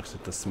forward and looks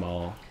at the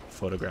small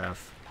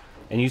photograph.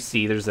 And you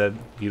see there's a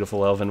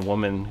beautiful elven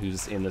woman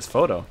who's in this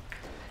photo.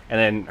 And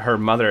then her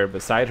mother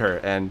beside her,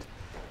 and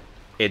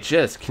it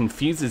just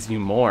confuses you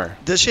more.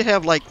 Does she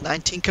have like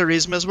 19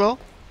 charisma as well?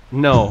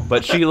 No,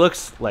 but she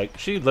looks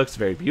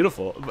very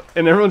beautiful.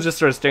 And everyone's just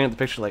sort of staring at the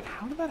picture like,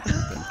 how did that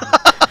happen?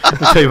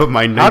 I'll tell you about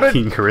my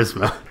 19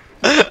 charisma.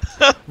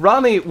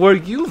 Ronnie, were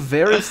you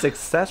very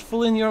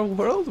successful in your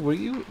world? Were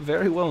you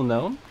very well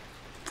known?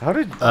 How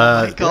did...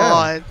 Oh my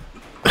god.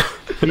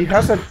 He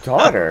has a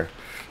daughter.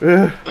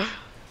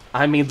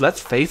 I mean,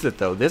 let's face it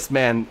though, this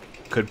man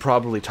could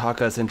probably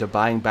talk us into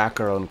buying back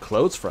our own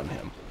clothes from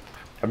him.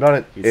 I'm not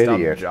an He stopped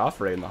idiot.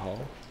 Joffrey in the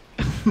hall.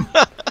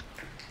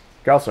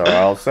 Galsar,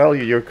 I'll sell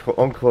you your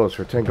own clothes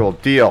for 10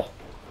 gold. Deal.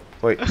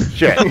 Wait,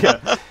 shit.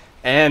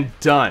 And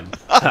done.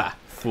 Ha,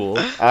 fool.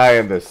 I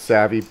am the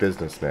savvy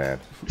businessman.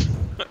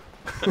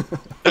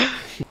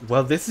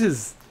 Well, this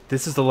is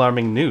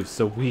alarming news.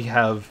 So we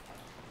have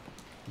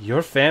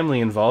your family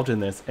involved in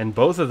this, and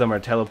both of them are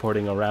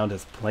teleporting around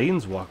as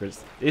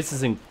planeswalkers. This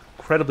is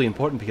incredibly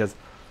important because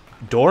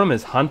Dorm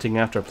is hunting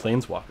after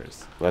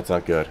planeswalkers. That's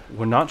not good.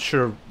 We're not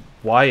sure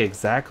why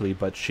exactly,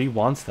 but she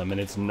wants them,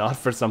 and it's not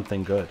for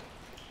something good.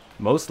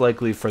 Most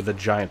likely for the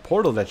giant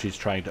portal that she's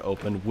trying to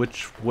open,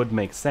 which would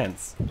make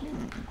sense.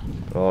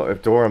 Well,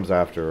 if Dorum's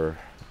after her,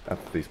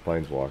 after these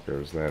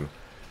planeswalkers, then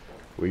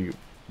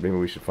maybe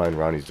we should find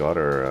Ronnie's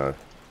daughter,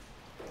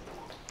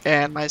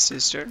 And my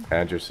sister.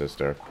 and your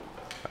sister.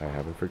 I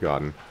haven't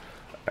forgotten.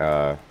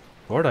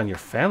 Borodon, your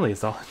family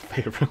is all in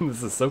favor.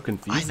 This is so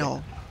confusing. I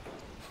know.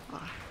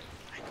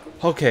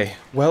 Okay,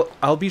 well,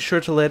 I'll be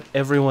sure to let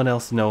everyone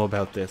else know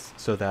about this,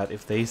 so that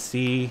if they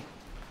see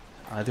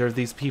either of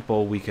these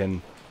people, we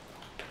can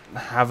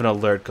have an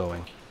alert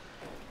going.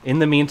 In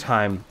the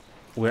meantime,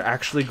 we're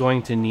actually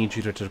going to need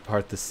you to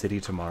depart the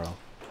city tomorrow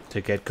to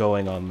get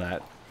going on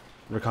that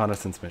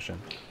reconnaissance mission.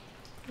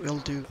 Will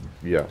do.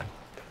 Yeah.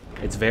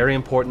 It's very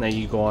important that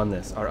you go on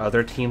this. Our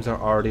other teams are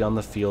already on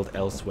the field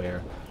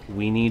elsewhere.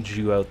 We need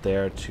you out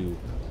there to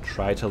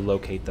try to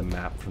locate the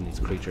map from these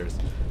creatures.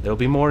 There'll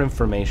be more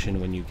information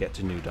when you get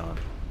to New Dawn.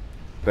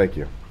 Thank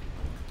you.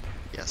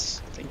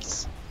 Yes,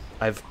 thanks.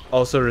 I've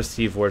also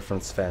received word from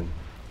Sven.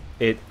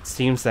 It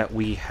seems that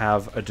we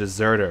have a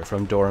deserter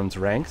from Dorham's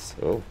ranks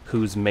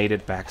who's made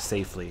it back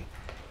safely.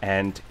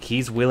 And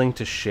he's willing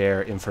to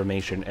share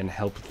information and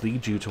help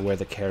lead you to where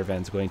the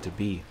caravan's going to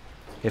be.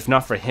 If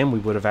not for him, we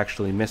would have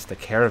actually missed the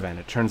caravan.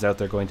 It turns out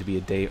they're going to be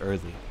a day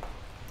early.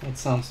 That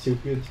sounds too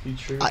good to be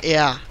true.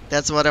 Yeah,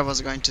 that's what I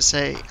was going to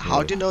say.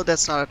 How do you know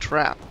that's not a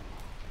trap?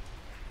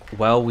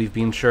 Well, we've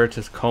been sure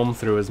to comb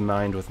through his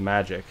mind with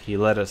magic. He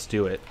let us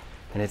do it.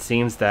 And it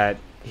seems that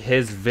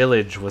his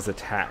village was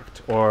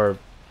attacked. Or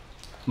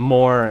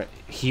more,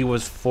 he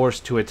was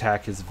forced to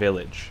attack his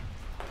village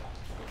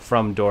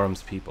from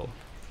Dorham's people.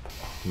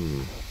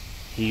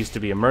 He used to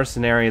be a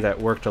mercenary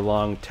that worked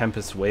along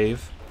Tempest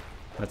Wave.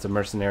 That's a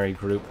mercenary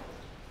group.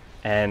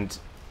 And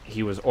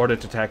he was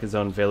ordered to attack his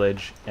own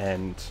village,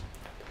 and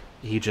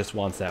he just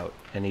wants out,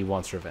 and he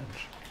wants revenge.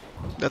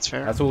 That's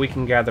fair. That's what we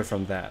can gather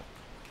from that.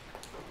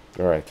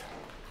 Alright.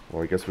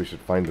 Well, I guess we should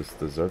find this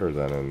deserter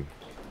then and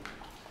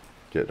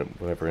get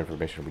whatever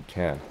information we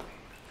can.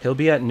 He'll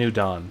be at New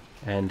Dawn,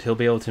 and he'll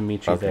be able to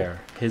meet you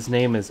there. His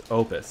name is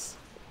Opus.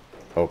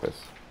 Opus.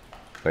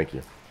 Thank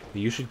you.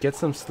 You should get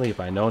some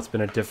sleep. I know it's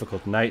been a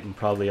difficult night and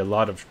probably a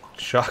lot of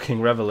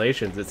shocking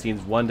revelations, it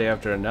seems, one day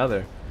after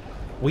another.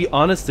 We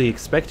honestly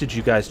expected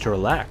you guys to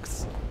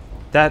relax.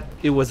 That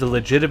it was a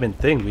legitimate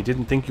thing. We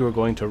didn't think you were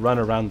going to run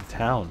around the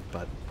town,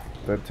 but...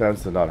 That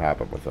tends to not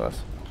happen with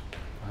us.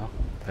 Well,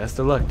 best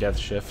of luck, Death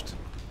Shift.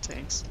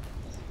 Thanks.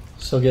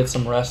 So get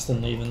some rest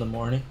and leave in the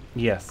morning.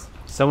 Yes,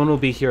 someone will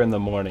be here in the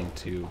morning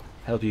to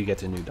help you get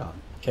to New Dawn.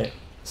 Okay.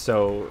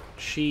 So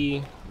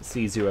she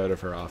sees you out of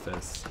her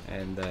office,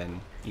 and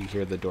then you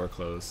hear the door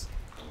close.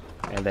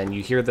 And then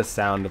you hear the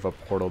sound of a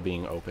portal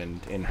being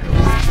opened in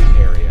her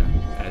area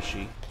as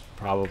she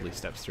probably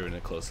steps through and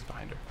it closes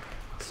behind her.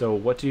 So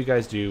what do you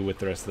guys do with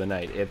the rest of the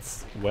night?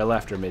 It's well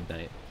after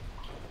midnight.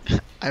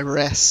 I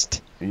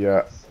rest.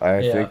 Yeah,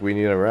 I think we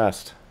need a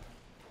rest.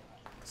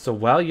 So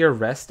while you're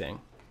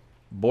resting,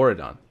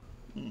 Borodon,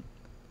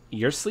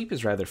 your sleep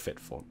is rather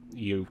fitful.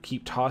 You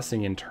keep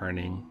tossing and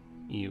turning.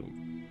 You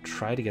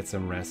try to get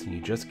some rest and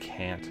you just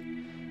can't.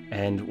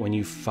 And when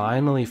you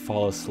finally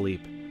fall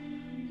asleep,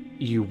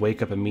 you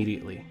wake up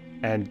immediately.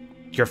 And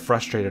you're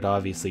frustrated,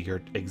 obviously.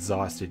 You're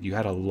exhausted. You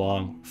had a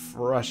long,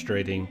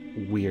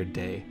 frustrating, weird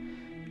day.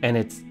 And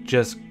it's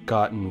just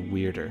gotten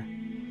weirder.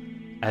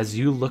 As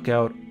you look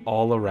out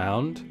all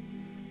around,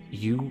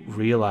 you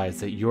realize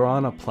that you're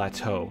on a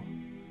plateau,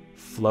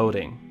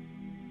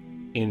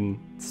 floating in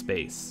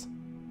space.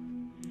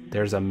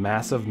 There's a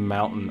massive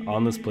mountain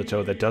on this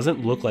plateau that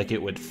doesn't look like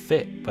it would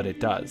fit, but it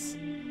does.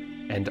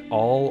 And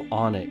all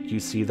on it, you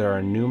see there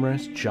are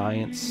numerous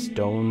giant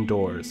stone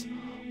doors,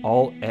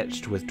 all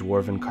etched with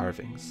dwarven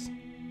carvings.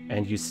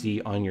 And you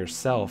see on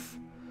yourself,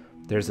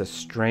 there's a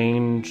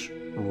strange,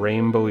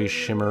 rainbowy,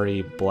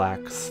 shimmery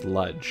black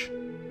sludge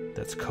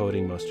that's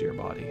coating most of your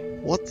body.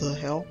 What the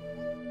hell?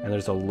 And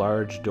there's a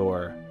large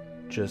door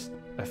just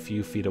a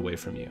few feet away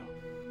from you.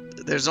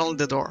 There's only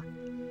the door.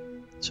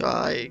 So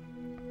I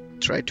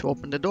try to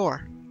open the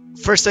door.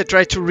 First I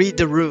try to read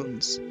the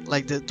runes,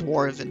 like the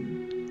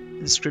dwarven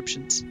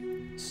inscriptions.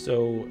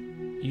 So,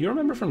 you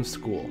remember from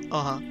school,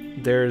 Uh-huh.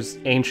 there's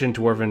ancient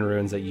dwarven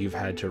runes that you've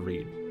had to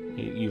read.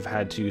 You've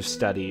had to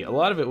study. A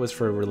lot of it was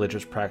for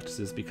religious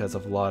practices because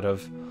of a lot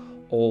of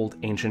old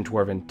ancient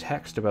dwarven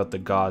text about the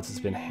gods has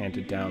been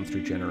handed down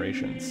through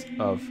generations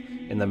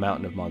in the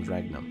mountain of Mons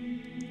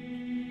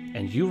Regnum.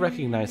 And you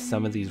recognize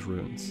some of these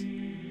runes.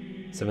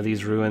 Some of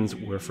these runes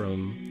were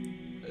from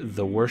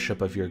the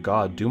worship of your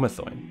god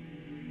Dumathoin.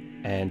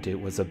 And it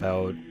was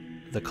about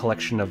the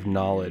collection of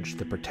knowledge,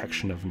 the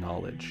protection of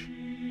knowledge.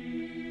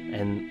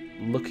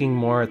 And looking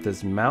more at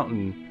this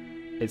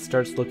mountain, it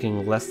starts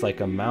looking less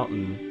like a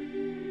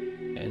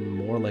mountain and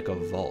more like a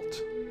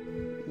vault.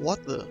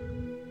 What the?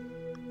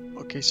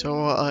 Okay, so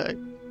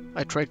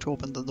I try to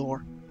open the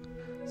door.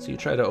 So you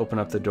try to open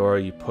up the door,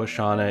 you push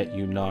on it,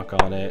 you knock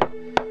on it,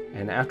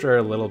 and after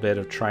a little bit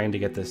of trying to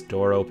get this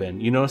door open,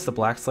 you notice the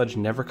black sludge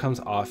never comes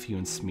off you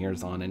and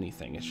smears on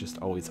anything. It's just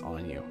always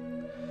on you.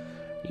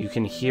 You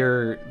can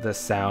hear the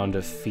sound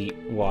of feet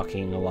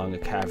walking along a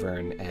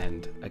cavern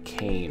and a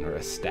cane or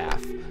a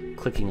staff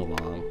clicking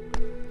along.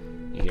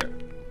 You hear,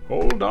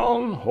 Hold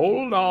on,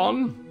 hold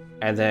on.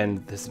 And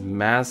then this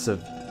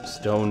massive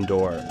stone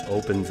door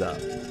opens up,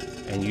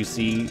 and you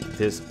see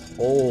this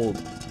old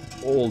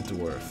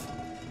dwarf.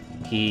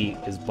 He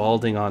is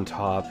balding on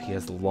top. He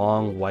has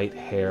long white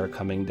hair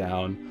coming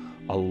down,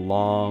 a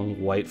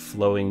long white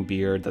flowing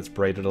beard that's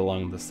braided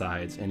along the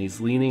sides, and he's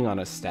leaning on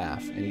a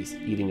staff, and he's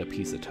eating a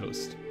piece of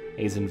toast. And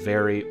he's in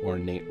very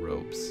ornate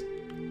robes.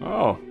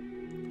 Oh,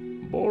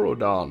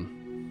 Borodon.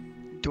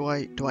 Do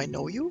I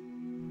know you?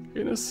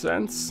 In a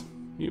sense,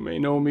 you may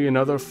know me in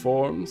other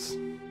forms.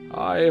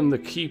 I am the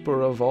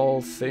keeper of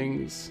all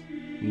things,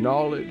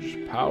 knowledge,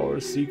 power,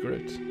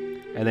 secret.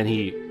 And then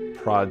he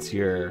prods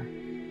your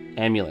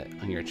amulet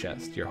on your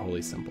chest, your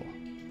holy symbol.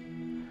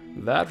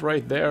 That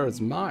right there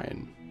is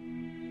mine.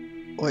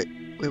 Wait,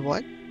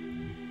 what?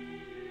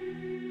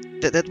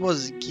 That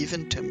was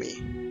given to me.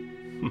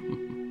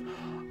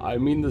 I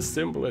mean the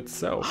symbol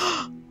itself.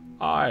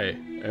 I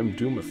am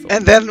Doomathor.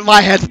 And then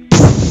my head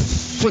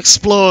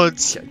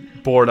explodes.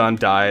 Borodon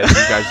dies. You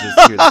guys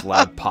just hear this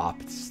loud pop.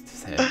 It's just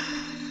his head.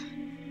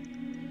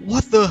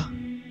 What the?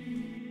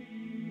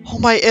 Oh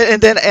my!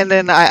 And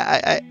then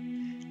I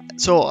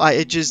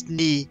just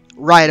knee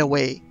right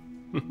away.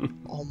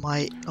 Oh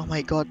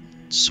my God!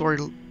 Sorry,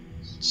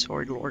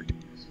 Lord.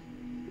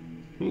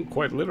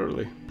 Quite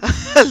literally.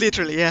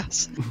 Literally,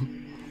 yes.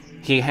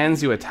 He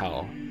hands you a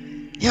towel.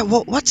 Yeah.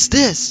 What's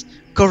this?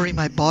 Covering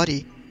my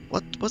body.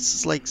 What's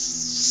this like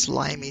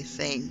slimy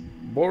thing?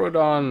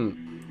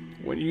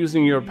 Borodon, when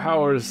using your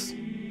powers,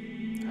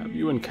 have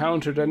you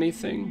encountered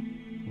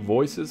anything?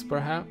 Voices,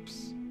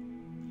 perhaps?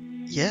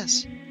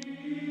 Yes.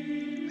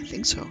 I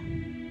think so.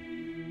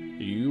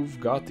 You've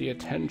got the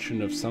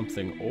attention of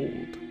something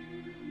old.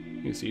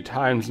 You see,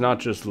 time's not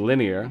just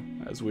linear,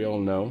 as we all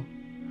know.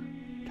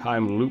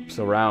 Time loops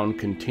around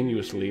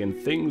continuously, and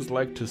things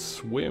like to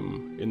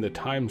swim in the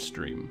time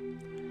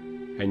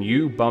stream. And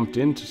you bumped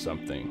into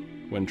something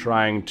when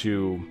trying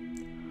to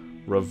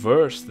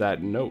reverse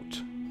that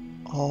note.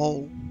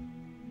 Oh,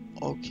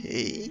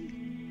 okay.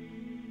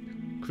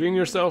 Clean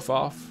yourself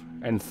off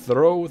and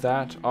throw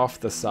that off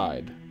the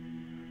side.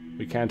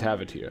 We can't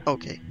have it here.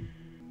 Okay.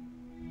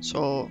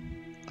 So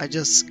I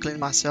just clean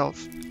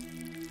myself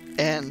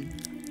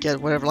and get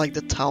whatever, like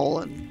the towel,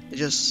 and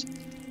just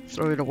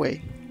throw it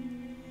away.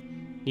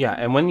 Yeah,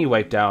 and when you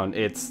wipe down,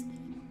 it's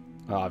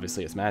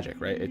obviously it's magic,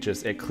 right?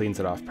 It cleans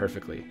it off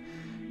perfectly,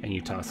 and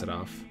you toss it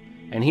off.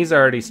 And he's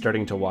already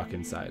starting to walk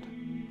inside.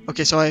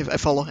 Okay, so I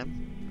follow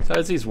him. So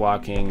as he's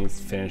walking, he's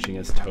finishing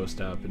his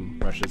toast up and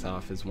brushes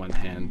off his one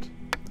hand.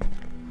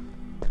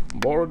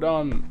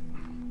 Borodon,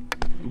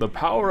 the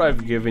power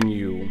I've given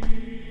you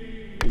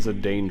is a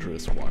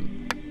dangerous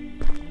one.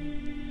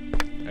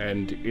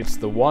 And it's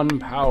the one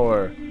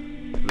power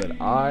that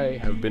I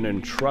have been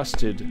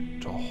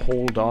entrusted to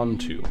hold on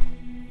to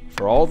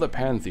for all the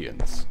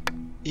pantheons.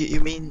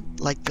 You mean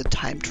like the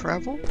time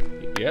travel?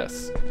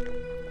 Yes.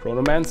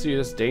 Chronomancy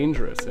is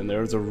dangerous, and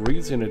there's a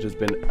reason it has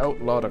been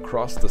outlawed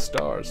across the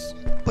stars.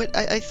 But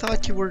I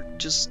thought you were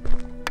just...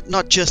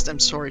 Not just, I'm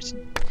sorry,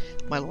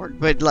 my lord,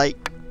 but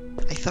like...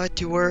 I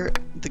thought you were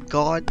the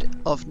god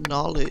of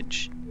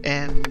knowledge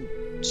and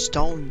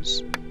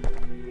stones.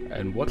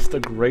 And what's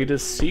the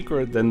greatest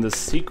secret than the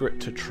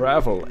secret to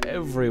travel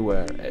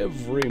everywhere,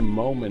 every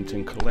moment,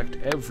 and collect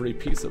every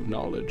piece of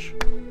knowledge?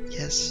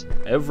 Yes.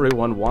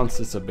 Everyone wants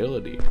this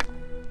ability,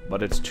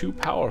 but it's too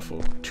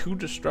powerful, too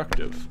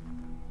destructive.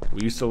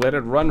 We used to let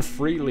it run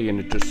freely, and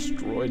it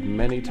destroyed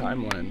many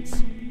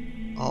timelines.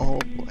 Oh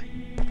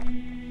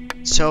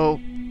boy. So,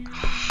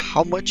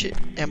 how much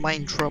am I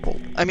in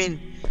trouble? I mean,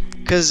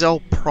 because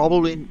I'll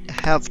probably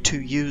have to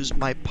use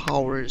my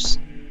powers,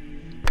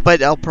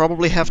 but I'll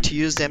probably have to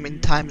use them in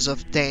times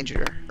of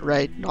danger,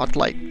 right? Not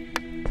like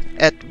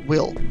at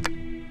will.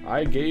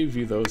 I gave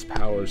you those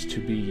powers to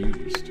be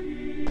used.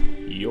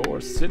 You're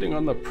sitting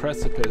on the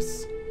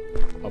precipice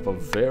of a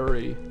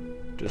very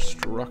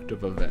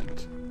destructive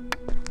event.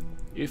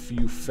 If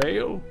you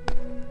fail,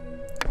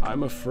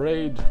 I'm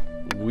afraid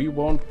we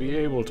won't be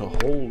able to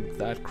hold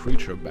that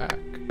creature back.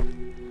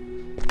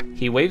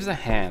 He waves a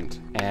hand,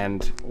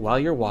 and while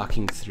you're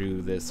walking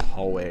through this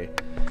hallway,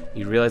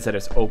 you realize that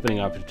it's opening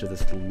up into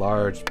this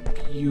large,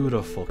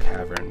 beautiful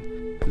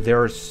cavern.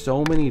 There are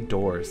so many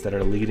doors that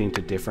are leading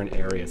to different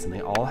areas, and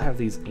they all have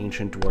these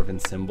ancient dwarven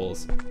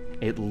symbols.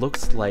 It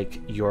looks like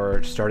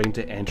you're starting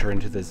to enter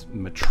into this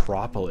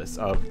metropolis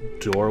of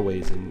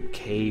doorways and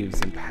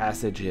caves and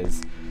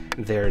passages.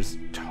 There's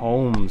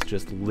tomes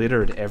just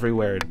littered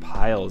everywhere in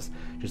piles.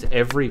 Just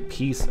every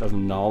piece of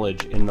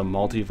knowledge in the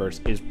multiverse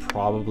is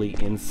probably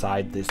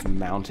inside this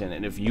mountain.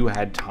 And if you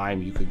had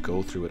time, you could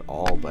go through it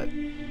all, but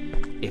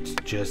it's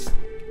just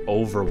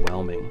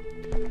overwhelming.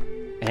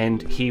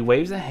 And he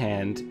waves a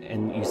hand,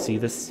 and you see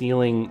the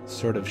ceiling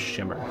sort of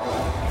shimmer.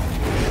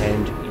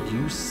 And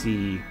you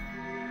see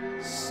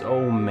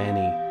so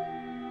many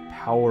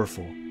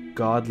powerful,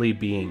 godly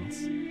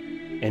beings.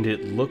 And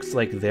it looks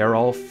like they're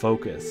all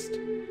focused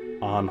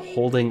on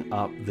holding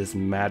up this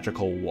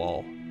magical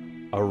wall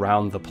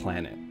around the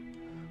planet.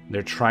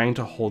 They're trying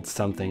to hold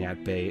something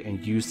at bay,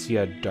 and you see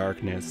a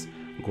darkness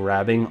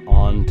grabbing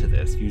onto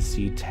this. You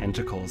see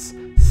tentacles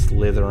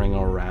slithering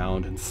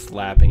around and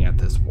slapping at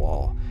this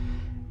wall.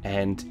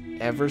 And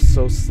ever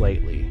so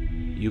slightly,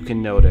 you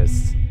can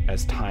notice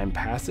as time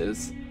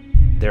passes,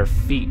 their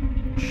feet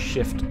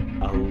shift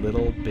a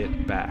little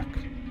bit back,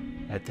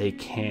 that they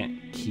can't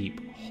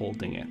keep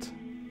holding it.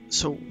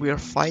 So we are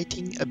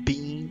fighting a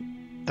being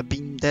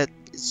that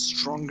is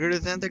stronger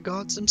than the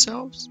gods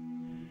themselves?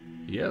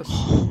 Yes,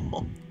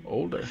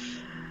 older.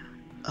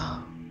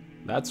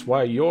 That's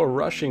why you're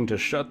rushing to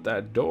shut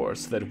that door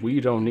so that we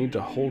don't need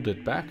to hold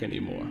it back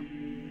anymore.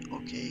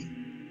 Okay.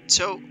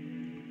 So,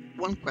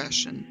 one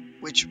question,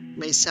 which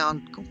may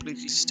sound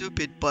completely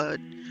stupid, but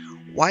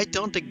why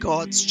don't the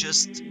gods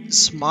just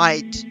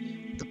smite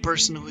the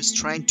person who is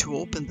trying to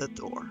open the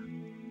door?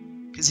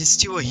 Because he's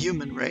still a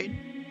human, right?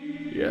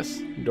 Yes,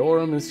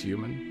 Dorum is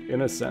human,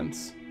 in a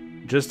sense.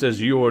 Just as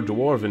you are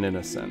dwarven, in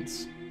a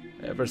sense.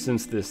 Ever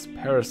since this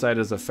parasite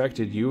has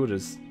affected you, it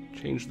has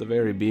changed the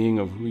very being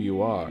of who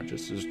you are,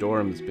 just as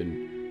Dorum has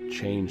been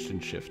changed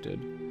and shifted.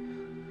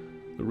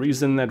 The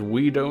reason that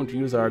we don't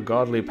use our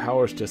godly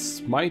powers to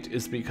smite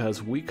is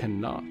because we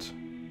cannot.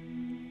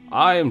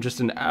 I am just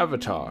an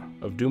avatar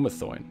of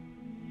Doomathoin.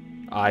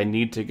 I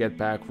need to get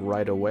back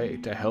right away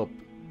to help.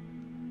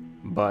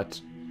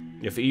 But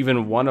if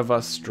even one of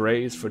us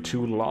strays for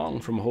too long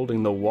from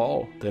holding the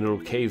wall, then it'll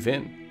cave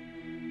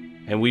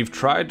in. And we've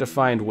tried to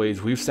find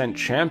ways. We've sent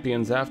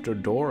champions after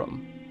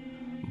Dorum,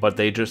 but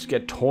they just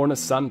get torn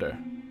asunder.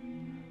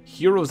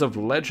 Heroes of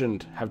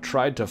legend have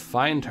tried to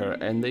find her,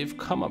 and they've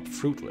come up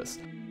fruitless.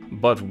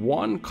 But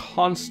one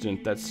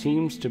constant that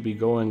seems to be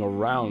going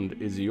around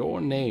is your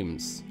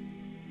names.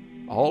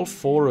 All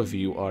 4 of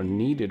you are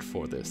needed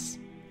for this.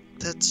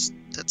 That's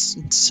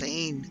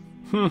insane.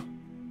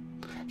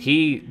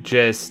 He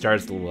just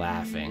starts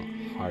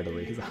laughing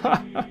heartily. He's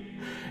like,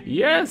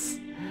 yes,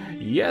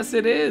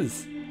 it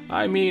is.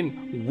 I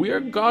mean,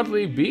 we're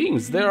godly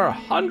beings. There are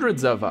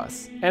hundreds of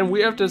us, and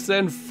we have to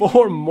send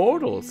 4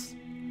 mortals.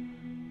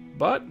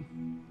 But,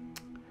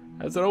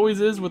 as it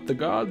always is with the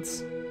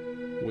gods,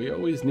 we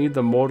always need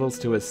the mortals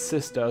to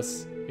assist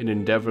us in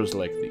endeavors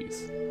like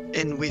these.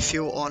 And we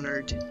feel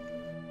honored.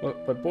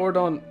 But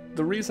Borodon,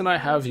 the reason I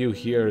have you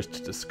here is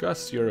to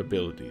discuss your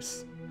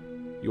abilities.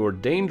 You're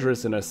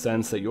dangerous in a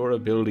sense that your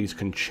abilities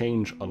can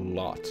change a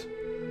lot.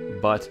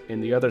 But in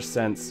the other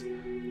sense,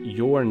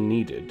 you're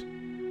needed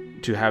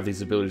to have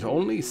these abilities.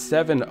 Only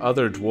 7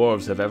 other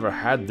dwarves have ever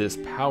had this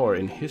power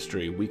in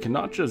history. We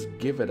cannot just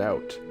give it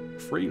out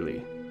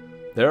freely.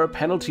 There are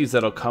penalties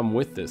that'll come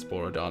with this,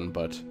 Borodon,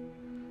 but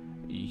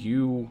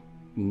you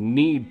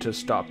need to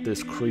stop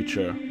this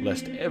creature,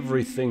 lest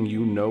everything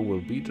you know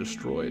will be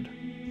destroyed.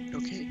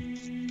 Okay.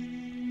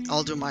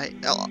 I'll do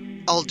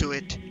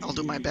it. I'll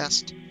do my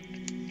best.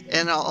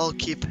 And I'll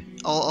keep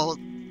all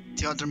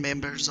the other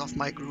members of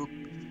my group,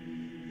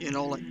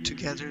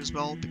 together as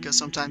well, because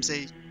sometimes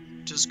they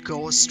just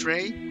go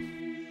astray.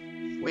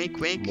 Wink,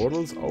 wink.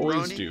 Mortals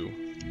always Brownie. do.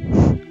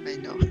 I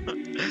know.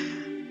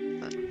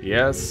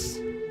 Yes,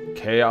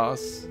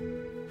 chaos,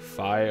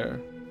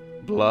 fire,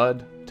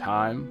 blood,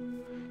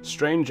 time.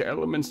 Strange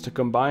elements to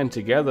combine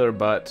together,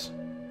 but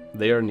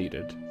they are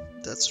needed.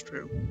 That's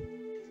true.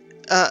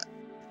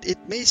 It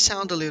may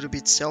sound a little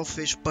bit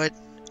selfish, but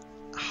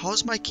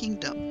how's my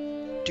kingdom?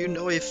 Do you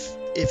know if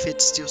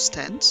it still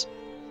stands?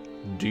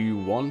 Do you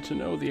want to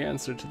know the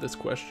answer to this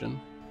question?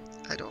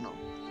 I don't know.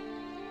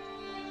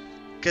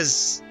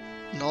 Because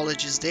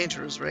knowledge is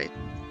dangerous, right?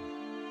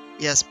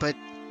 Yes, but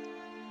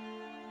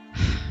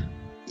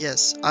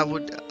yes, I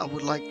would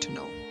like to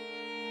know.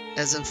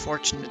 As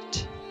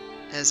unfortunate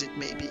as it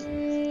may be.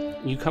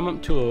 You come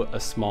up to a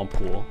small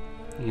pool.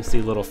 You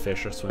see little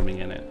fish are swimming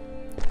in it.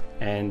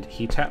 And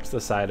he taps the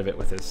side of it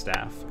with his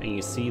staff, and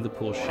you see the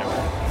pool shimmer.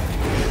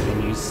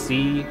 And you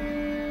see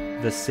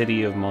the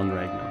city of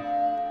Monregnum.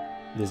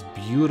 This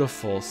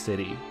beautiful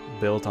city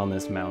built on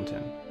this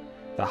mountain.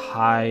 The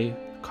high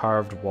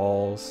carved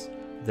walls,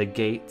 the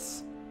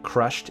gates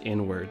crushed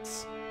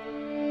inwards.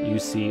 You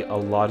see a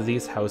lot of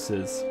these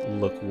houses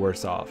look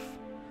worse off.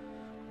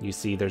 You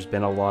see there's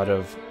been a lot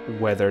of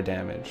weather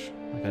damage.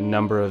 Like a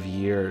number of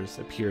years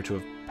appear to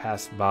have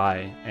passed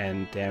by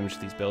and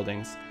damaged these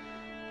buildings.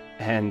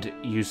 And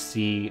you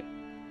see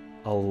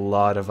a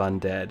lot of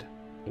undead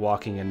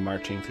walking and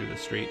marching through the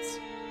streets.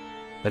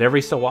 But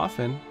every so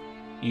often,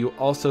 you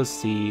also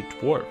see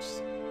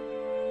dwarves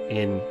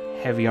in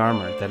heavy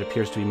armor that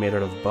appears to be made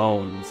out of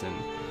bones and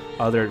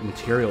other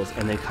materials,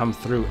 and they come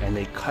through and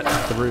they cut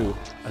through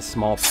a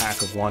small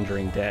pack of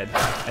wandering dead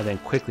and then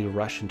quickly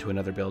rush into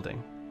another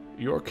building.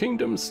 Your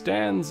kingdom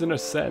stands in a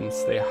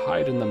sense. They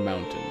hide in the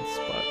mountains,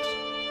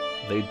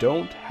 but they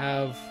don't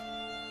have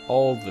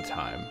all the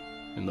time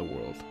in the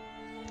world.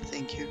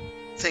 Thank you.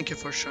 Thank you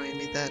for showing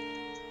me that.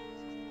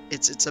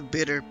 It's a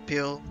bitter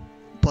pill,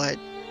 but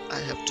I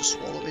have to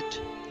swallow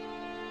it.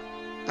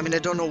 I mean, I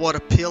don't know what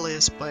a pill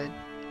is, but...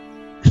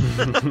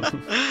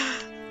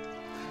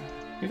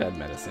 You've had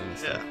medicine and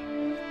stuff.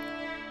 Yeah.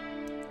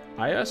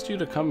 I asked you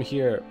to come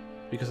here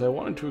because I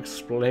wanted to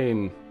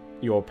explain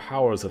your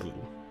powers a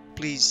little.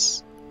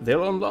 Please.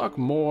 They'll unlock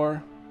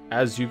more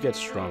as you get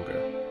stronger,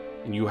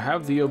 and you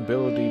have the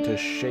ability to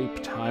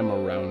shape time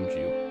around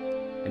you.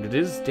 And it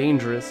is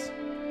dangerous,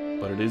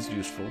 but it is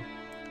useful.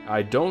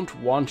 I don't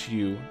want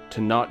you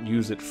to not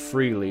use it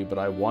freely, but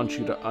I want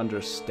you to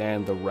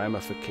understand the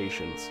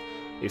ramifications.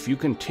 If you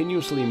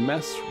continuously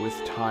mess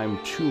with time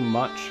too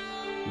much,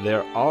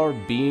 there are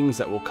beings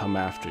that will come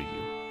after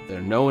you.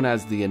 They're known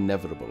as the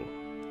Inevitable.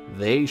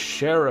 They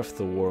sheriff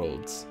the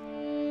worlds,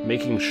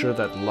 making sure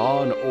that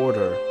law and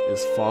order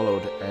is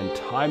followed, and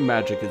time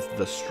magic is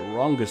the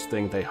strongest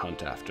thing they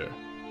hunt after.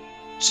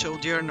 So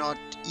they're not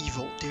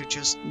evil, they're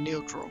just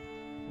neutral.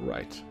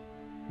 Right.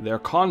 They're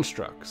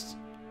constructs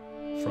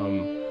from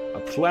a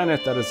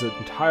planet that is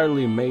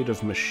entirely made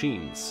of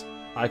machines.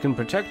 I can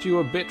protect you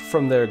a bit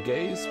from their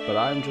gaze, but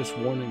I'm just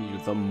warning you,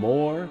 the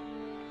more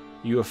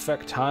you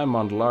affect time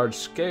on large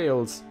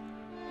scales,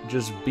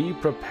 just be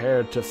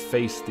prepared to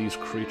face these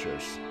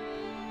creatures.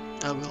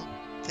 I will.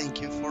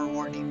 Thank you for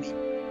warning me.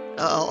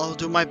 I'll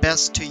do my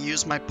best to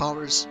use my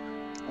powers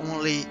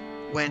only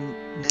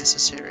when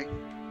necessary.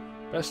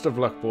 Best of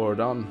luck,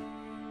 Borodon.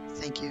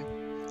 Thank you.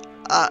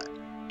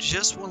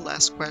 Just one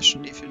last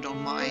question, if you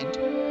don't mind.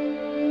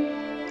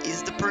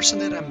 Is the person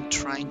that I'm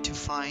trying to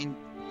find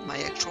my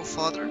actual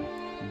father?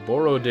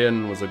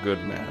 Borodin was a good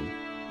man.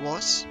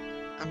 Was?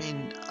 I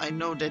mean, I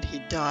know that he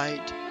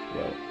died.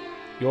 Well,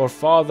 your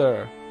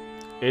father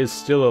is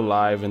still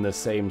alive in the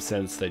same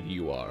sense that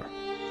you are.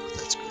 Oh,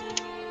 that's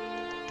good.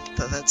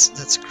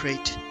 That's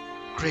great.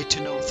 Great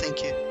to know,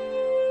 thank you.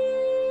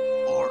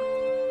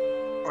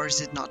 Or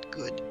is it not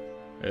good?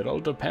 It all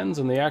depends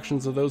on the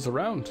actions of those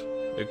around.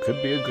 It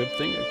could be a good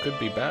thing, it could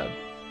be bad.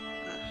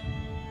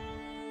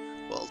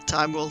 Well,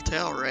 time will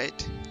tell,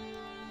 right?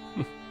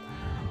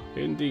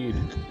 Indeed.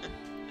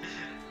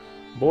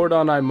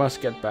 Borodon, I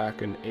must get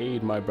back and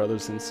aid my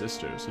brothers and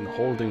sisters in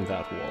holding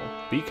that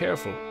wall. Be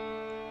careful.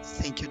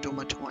 Thank you,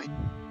 Domatoin.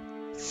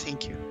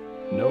 Thank you.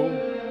 Know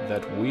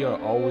that we are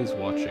always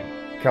watching.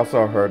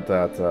 Kalsar heard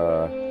that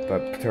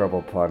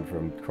terrible pun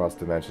from Cross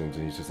Dimensions,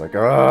 and he's just like,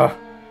 ah!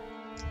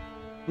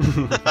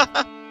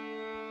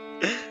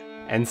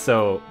 And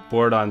so,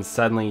 Borodon,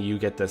 suddenly you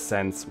get the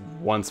sense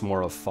once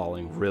more of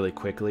falling really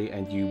quickly,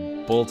 and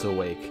you bolt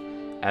awake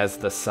as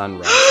the sun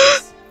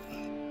rises.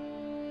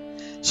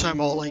 So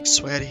I'm all like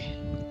sweaty.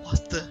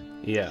 What the?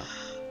 Yeah.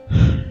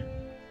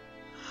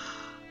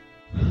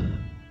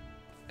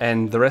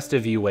 And the rest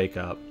of you wake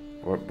up,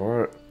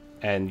 What?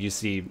 and you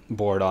see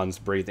Borodon's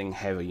breathing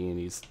heavy, and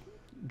he's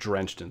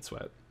drenched in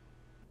sweat.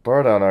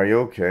 Borodon, are you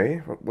okay?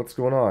 What's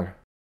going on?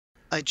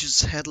 I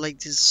just had like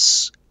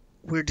this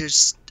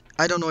weirdest,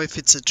 I don't know if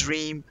it's a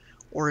dream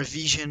or a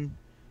vision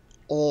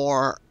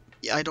or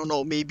I don't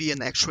know, maybe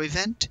an actual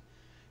event,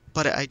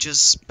 but I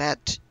just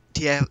met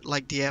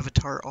the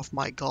avatar of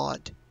my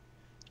god,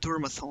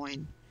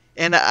 Durmathoin.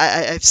 And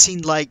I've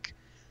seen like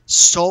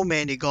so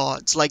many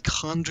gods, like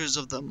hundreds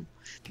of them.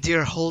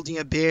 They're holding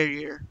a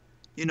barrier,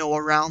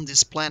 around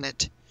this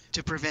planet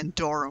to prevent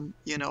Dorum,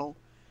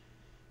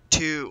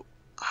 to,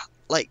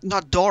 like,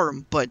 not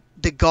Dorum, but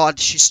the god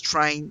she's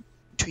trying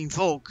to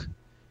invoke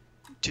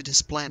to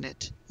this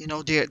planet.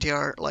 They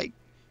are like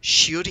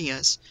shooting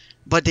us,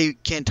 but they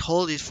can't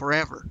hold it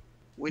forever.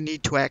 We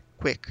need to act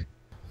quick.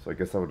 So I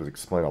guess that would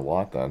explain a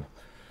lot then.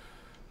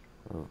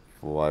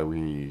 Why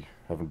we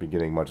haven't been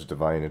getting much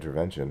divine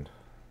intervention.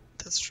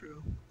 That's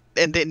true.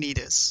 And they need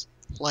us,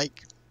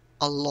 like,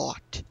 a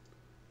lot.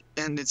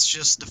 And it's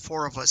just the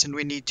four of us, and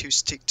we need to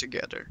stick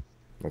together.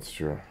 That's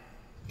true.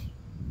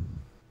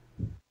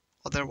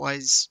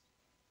 Otherwise,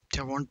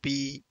 there won't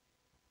be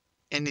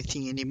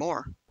anything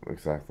anymore.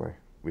 Exactly.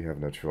 We have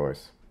no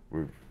choice.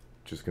 We're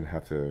just gonna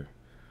have to...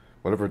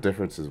 Whatever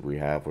differences we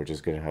have, we're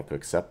just gonna have to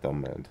accept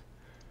them and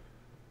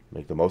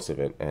make the most of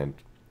it and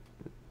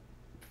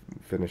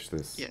finish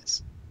this.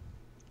 Yes.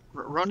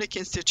 Ronnie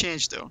can still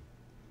change, though.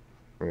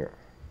 Yeah.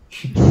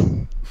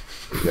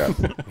 Yeah.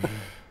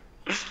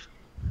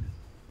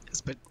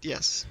 Yes, but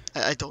yes,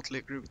 I totally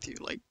agree with you.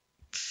 Like,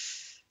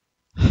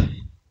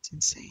 it's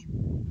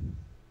insane.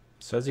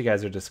 So as you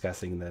guys are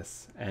discussing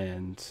this,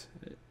 and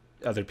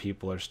other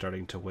people are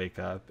starting to wake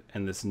up,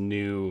 and this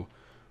new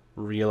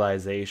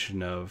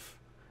realization of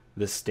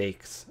the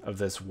stakes of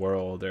this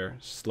world are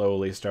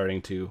slowly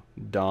starting to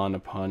dawn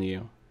upon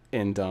you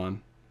in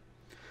Dawn.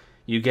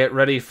 You get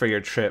ready for your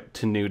trip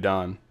to New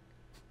Dawn.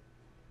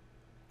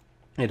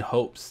 It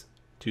hopes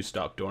to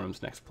stop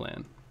Dorum's next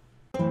plan.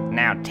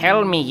 Now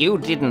tell me you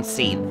didn't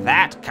see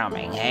that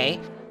coming, hey?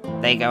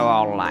 They go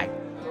all like,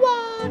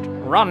 what?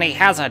 Ronnie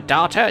has a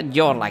daughter? And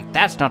you're like,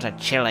 that's not a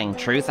chilling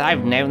truth.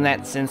 I've known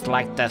that since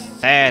like the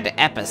 3rd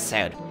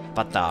episode.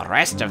 But the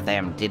rest of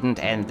them didn't,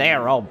 and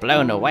they're all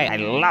blown away. I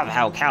love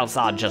how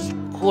Kalsar just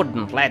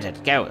couldn't let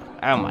it go.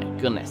 Oh my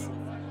goodness.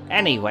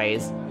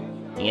 Anyways,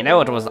 you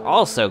know it was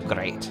also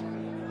great?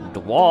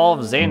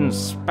 Dwarves in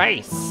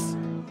space.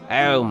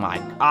 Oh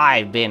my,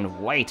 I've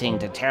been waiting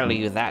to tell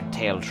you that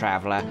tale,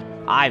 traveler.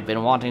 I've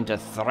been wanting to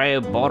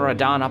throw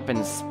Borodon up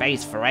in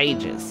space for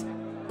ages.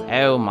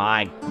 Oh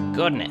my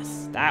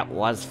goodness, that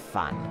was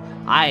fun.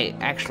 I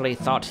actually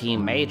thought he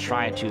may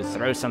try to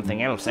throw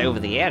something else over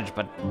the edge,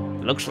 but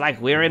looks like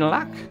we're in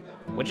luck,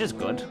 which is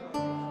good.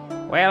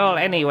 Well,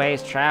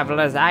 anyways,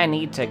 travelers, I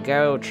need to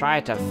go try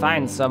to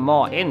find some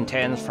more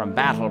interns from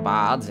Battle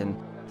Bards and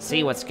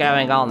see what's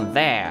going on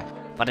there.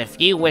 But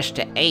if you wish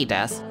to aid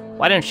us,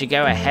 why don't you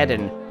go ahead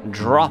and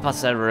drop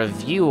us a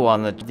review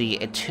on the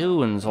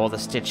iTunes or the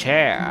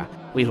Stitcher?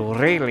 We'd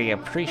really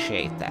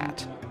appreciate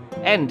that.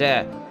 And,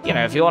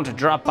 if you want to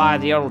drop by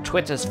the old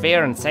Twitter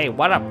sphere and say,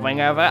 "What up,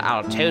 Wingover?"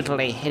 I'll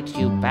totally hit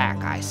you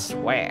back, I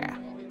swear.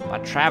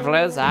 But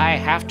travelers, I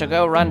have to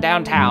go run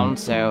downtown,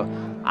 so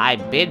I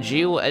bid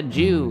you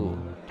adieu.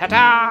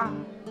 Ta-ta!